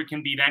that Georgia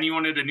can beat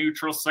anyone at a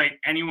neutral site,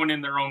 anyone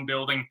in their own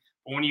building.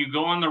 But when you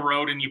go on the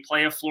road and you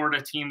play a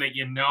Florida team that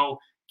you know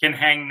can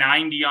hang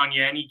 90 on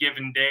you any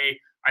given day,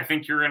 I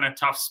think you're in a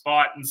tough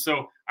spot. And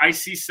so I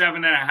see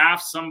 7.5.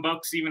 Some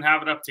books even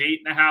have it up to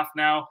 8.5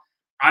 now.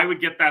 I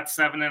would get that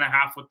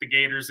 7.5 with the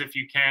Gators if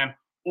you can.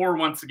 Or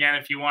once again,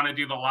 if you want to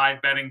do the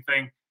live betting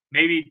thing,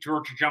 maybe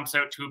Georgia jumps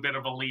out to a bit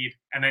of a lead,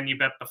 and then you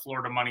bet the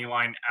Florida money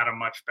line at a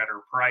much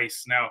better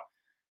price. Now,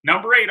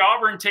 number 8,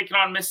 Auburn taking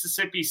on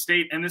Mississippi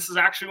State, and this is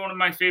actually one of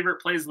my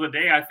favorite plays of the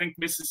day. I think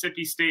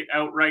Mississippi State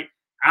outright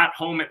at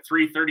home at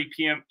 3:30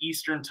 p.m.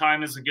 Eastern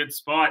time is a good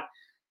spot.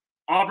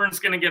 Auburn's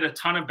going to get a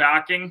ton of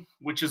backing,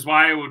 which is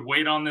why I would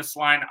wait on this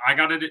line. I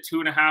got it at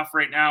 2.5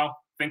 right now.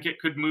 Think it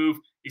could move,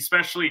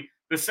 especially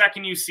the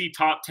second you see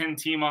top 10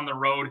 team on the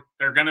road,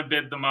 they're going to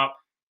bid them up.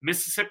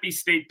 Mississippi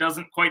State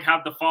doesn't quite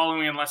have the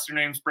following unless your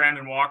name's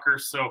Brandon Walker.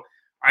 So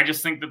I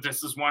just think that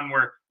this is one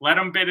where let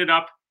them bid it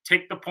up,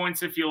 take the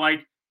points if you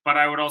like, but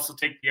I would also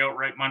take the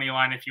outright money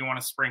line if you want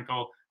to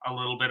sprinkle a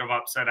little bit of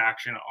upset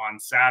action on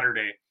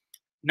Saturday.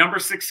 Number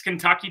 6,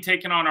 Kentucky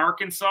taking on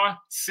Arkansas,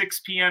 6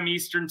 p.m.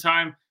 Eastern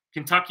time.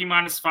 Kentucky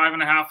minus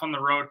 5.5 on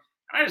the road.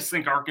 And I just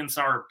think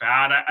Arkansas are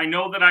bad. I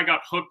know that I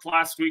got hooked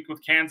last week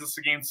with Kansas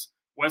against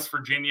West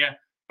Virginia,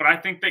 but I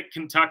think that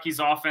Kentucky's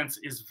offense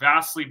is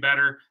vastly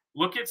better.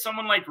 Look at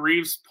someone like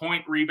Reeves'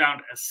 point,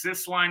 rebound,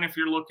 assist line if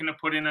you're looking to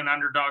put in an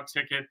underdog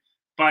ticket.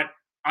 But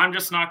I'm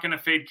just not going to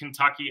fade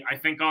Kentucky. I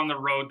think on the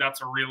road,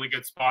 that's a really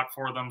good spot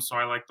for them. So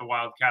I like the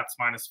Wildcats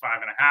minus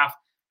 5.5.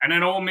 And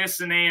then Ole Miss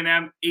and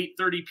A&M,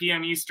 8:30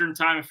 p.m. Eastern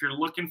time. If you're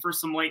looking for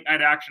some late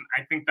night action,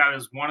 I think that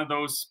is one of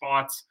those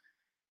spots.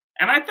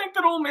 And I think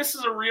that Ole Miss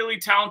is a really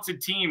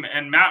talented team.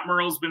 And Matt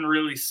Murrell's been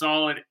really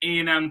solid.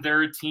 A&M,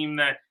 they're a team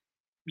that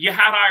you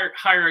had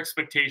higher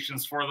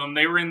expectations for them.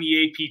 They were in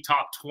the AP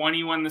top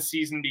 20 when the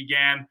season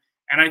began.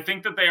 And I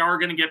think that they are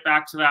going to get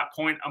back to that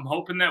point. I'm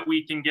hoping that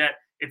we can get,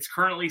 it's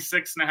currently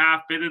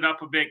 6.5, bid it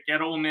up a bit,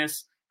 get Ole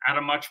Miss at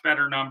a much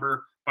better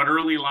number. But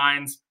early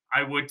lines,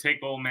 I would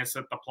take Ole Miss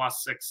at the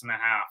plus 6.5.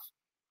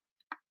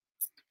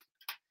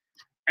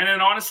 And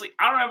then honestly,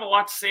 I don't have a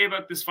lot to say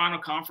about this final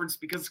conference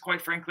because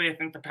quite frankly, I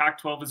think the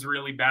Pac-12 is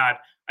really bad.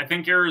 I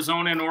think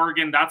Arizona and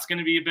Oregon, that's going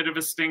to be a bit of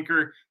a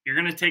stinker. You're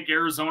going to take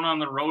Arizona on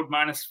the road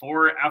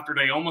 -4 after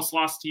they almost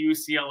lost to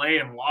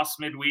UCLA and lost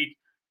midweek.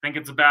 I think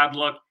it's a bad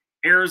look.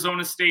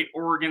 Arizona State,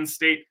 Oregon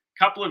State, a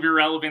couple of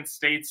irrelevant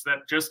states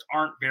that just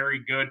aren't very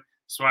good.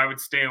 So I would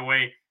stay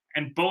away.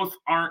 And both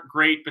aren't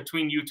great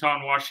between Utah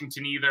and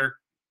Washington either.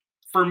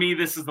 For me,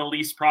 this is the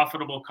least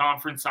profitable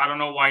conference. I don't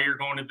know why you're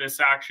going to this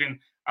action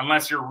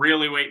unless you're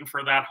really waiting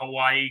for that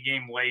Hawaii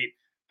game late.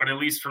 But at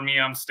least for me,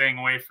 I'm staying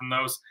away from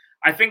those.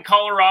 I think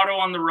Colorado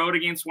on the road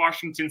against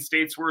Washington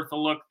State's worth a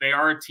look. They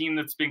are a team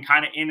that's been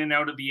kind of in and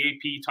out of the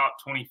AP top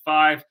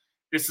 25.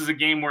 This is a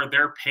game where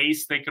their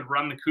pace, they could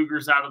run the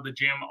Cougars out of the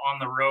gym on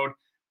the road,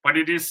 but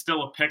it is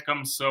still a pick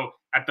 'em. So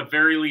at the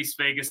very least,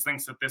 Vegas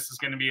thinks that this is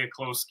going to be a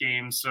close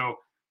game. So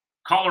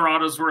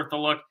Colorado's worth a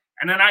look.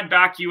 And then I'd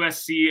back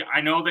USC.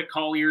 I know that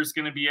Collier is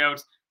going to be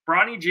out.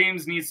 Bronny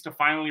James needs to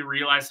finally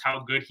realize how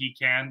good he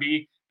can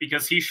be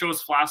because he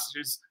shows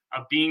flashes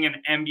of being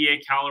an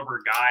NBA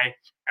caliber guy.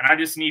 And I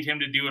just need him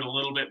to do it a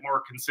little bit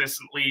more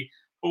consistently.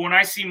 But when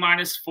I see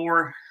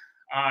 -4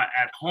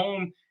 at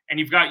home and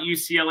you've got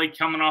UCLA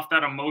coming off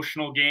that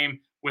emotional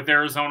game with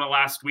Arizona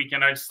last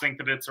weekend, I just think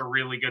that it's a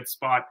really good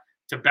spot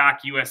to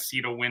back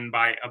USC to win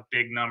by a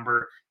big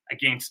number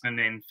against an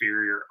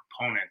inferior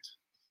opponent.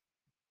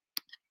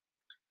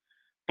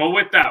 But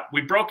with that,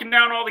 we've broken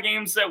down all the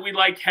games that we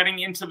like heading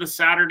into the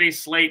Saturday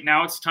slate.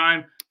 Now it's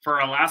time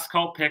for our last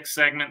call pick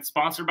segment,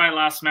 sponsored by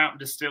Last Mountain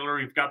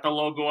Distillery. We've got the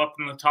logo up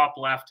in the top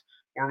left.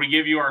 where we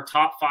give you our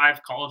top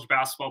 5 college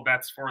basketball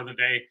bets for the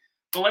day.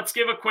 But let's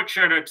give a quick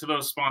shout out to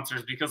those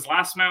sponsors, because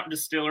Last Mountain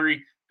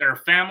Distillery, they're a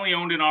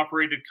family-owned and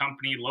operated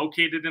company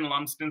located in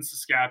Lumsden,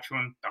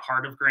 Saskatchewan, the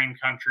heart of grain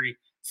country.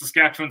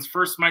 Saskatchewan's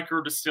first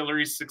micro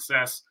distillery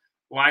success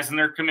lies in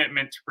their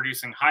commitment to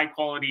producing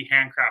high-quality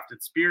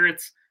handcrafted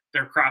spirits.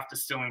 Their craft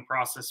distilling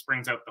process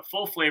brings out the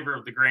full flavor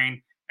of the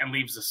grain and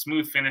leaves a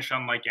smooth finish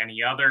unlike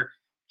any other.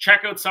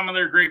 Check out some of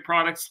their great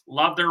products.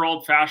 Love their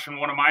old fashioned,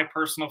 one of my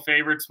personal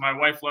favorites. My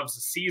wife loves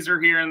the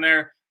Caesar here and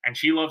there, and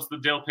she loves the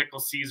dill pickle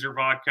Caesar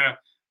vodka.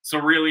 So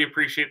really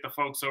appreciate the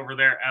folks over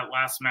there at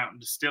Last Mountain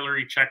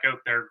Distillery. Check out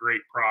their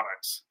great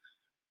products.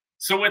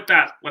 So with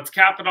that, let's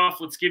cap it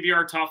off. Let's give you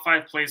our top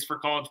 5 plays for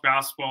college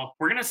basketball.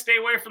 We're going to stay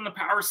away from the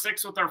Power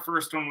 6 with our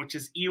first one, which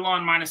is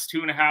Elon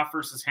 -2.5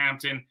 versus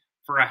Hampton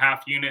for a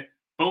half unit.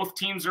 Both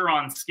teams are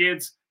on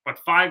skids, but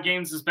 5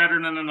 games is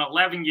better than an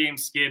 11-game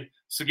skid.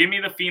 So give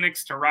me the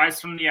Phoenix to rise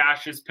from the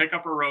ashes, pick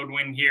up a road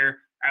win here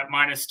at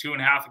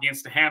 -2.5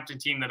 against a Hampton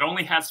team that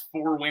only has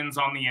 4 wins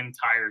on the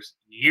entire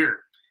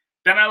year.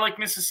 Then I like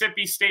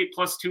Mississippi State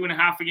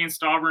 +2.5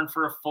 against Auburn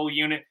for a full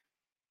unit.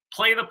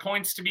 Play the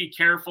points to be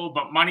careful,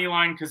 but money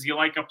line because you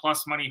like a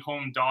plus money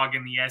home dog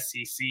in the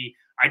SEC.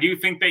 I do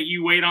think that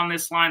you wait on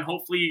this line.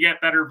 Hopefully you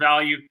get better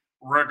value.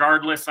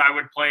 Regardless, I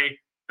would play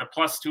the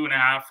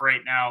 +2.5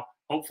 right now.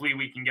 Hopefully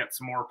we can get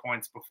some more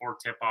points before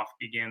tip-off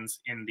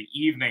begins in the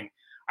evening.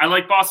 I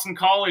like Boston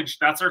College.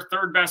 That's our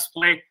third best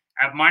play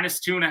at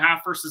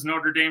 -2.5 versus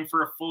Notre Dame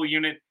for a full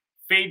unit.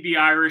 Fade the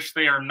Irish.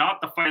 They are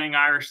not the Fighting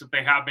Irish that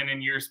they have been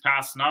in years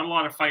past. Not a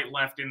lot of fight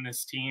left in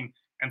this team,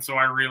 and so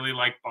I really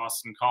like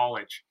Boston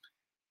College.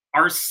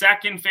 Our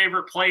second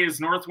favorite play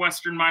is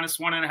Northwestern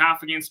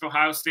 -1.5 against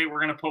Ohio State. We're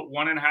going to put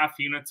 1.5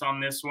 units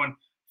on this one.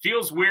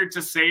 Feels weird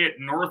to say it,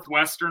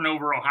 Northwestern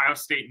over Ohio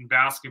State in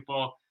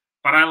basketball,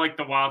 but I like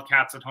the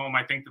Wildcats at home.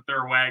 I think that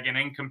they're a wagon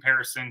in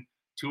comparison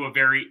to a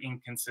very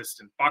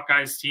inconsistent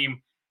Buckeyes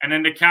team. And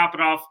then to cap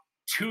it off,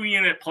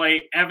 2-unit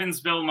play,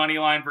 Evansville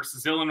moneyline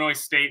versus Illinois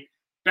State.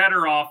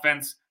 Better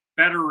offense,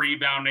 better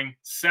rebounding,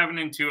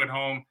 7-2 at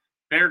home.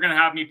 They're going to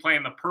have me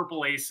playing the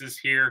Purple Aces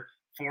here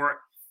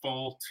for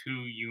full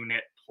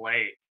 2-unit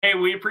play. Hey,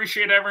 we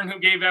appreciate everyone who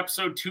gave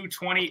episode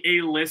 220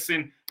 a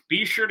listen.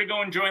 Be sure to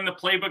go and join the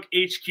Playbook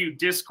HQ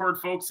Discord,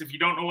 folks. If you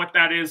don't know what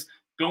that is,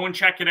 go and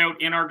check it out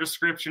in our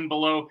description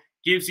below.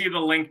 Gives you the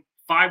link.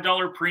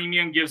 $5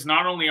 premium gives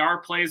not only our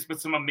plays,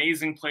 but some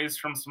amazing plays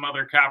from some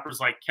other cappers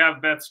like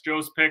Kev Bets,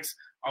 Joe's Picks,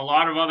 a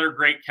lot of other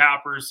great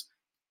cappers.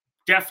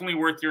 Definitely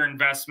worth your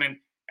investment.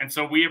 And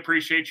so we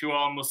appreciate you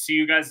all, and we'll see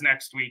you guys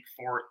next week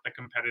for the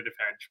Competitive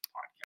Hedge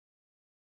podcast.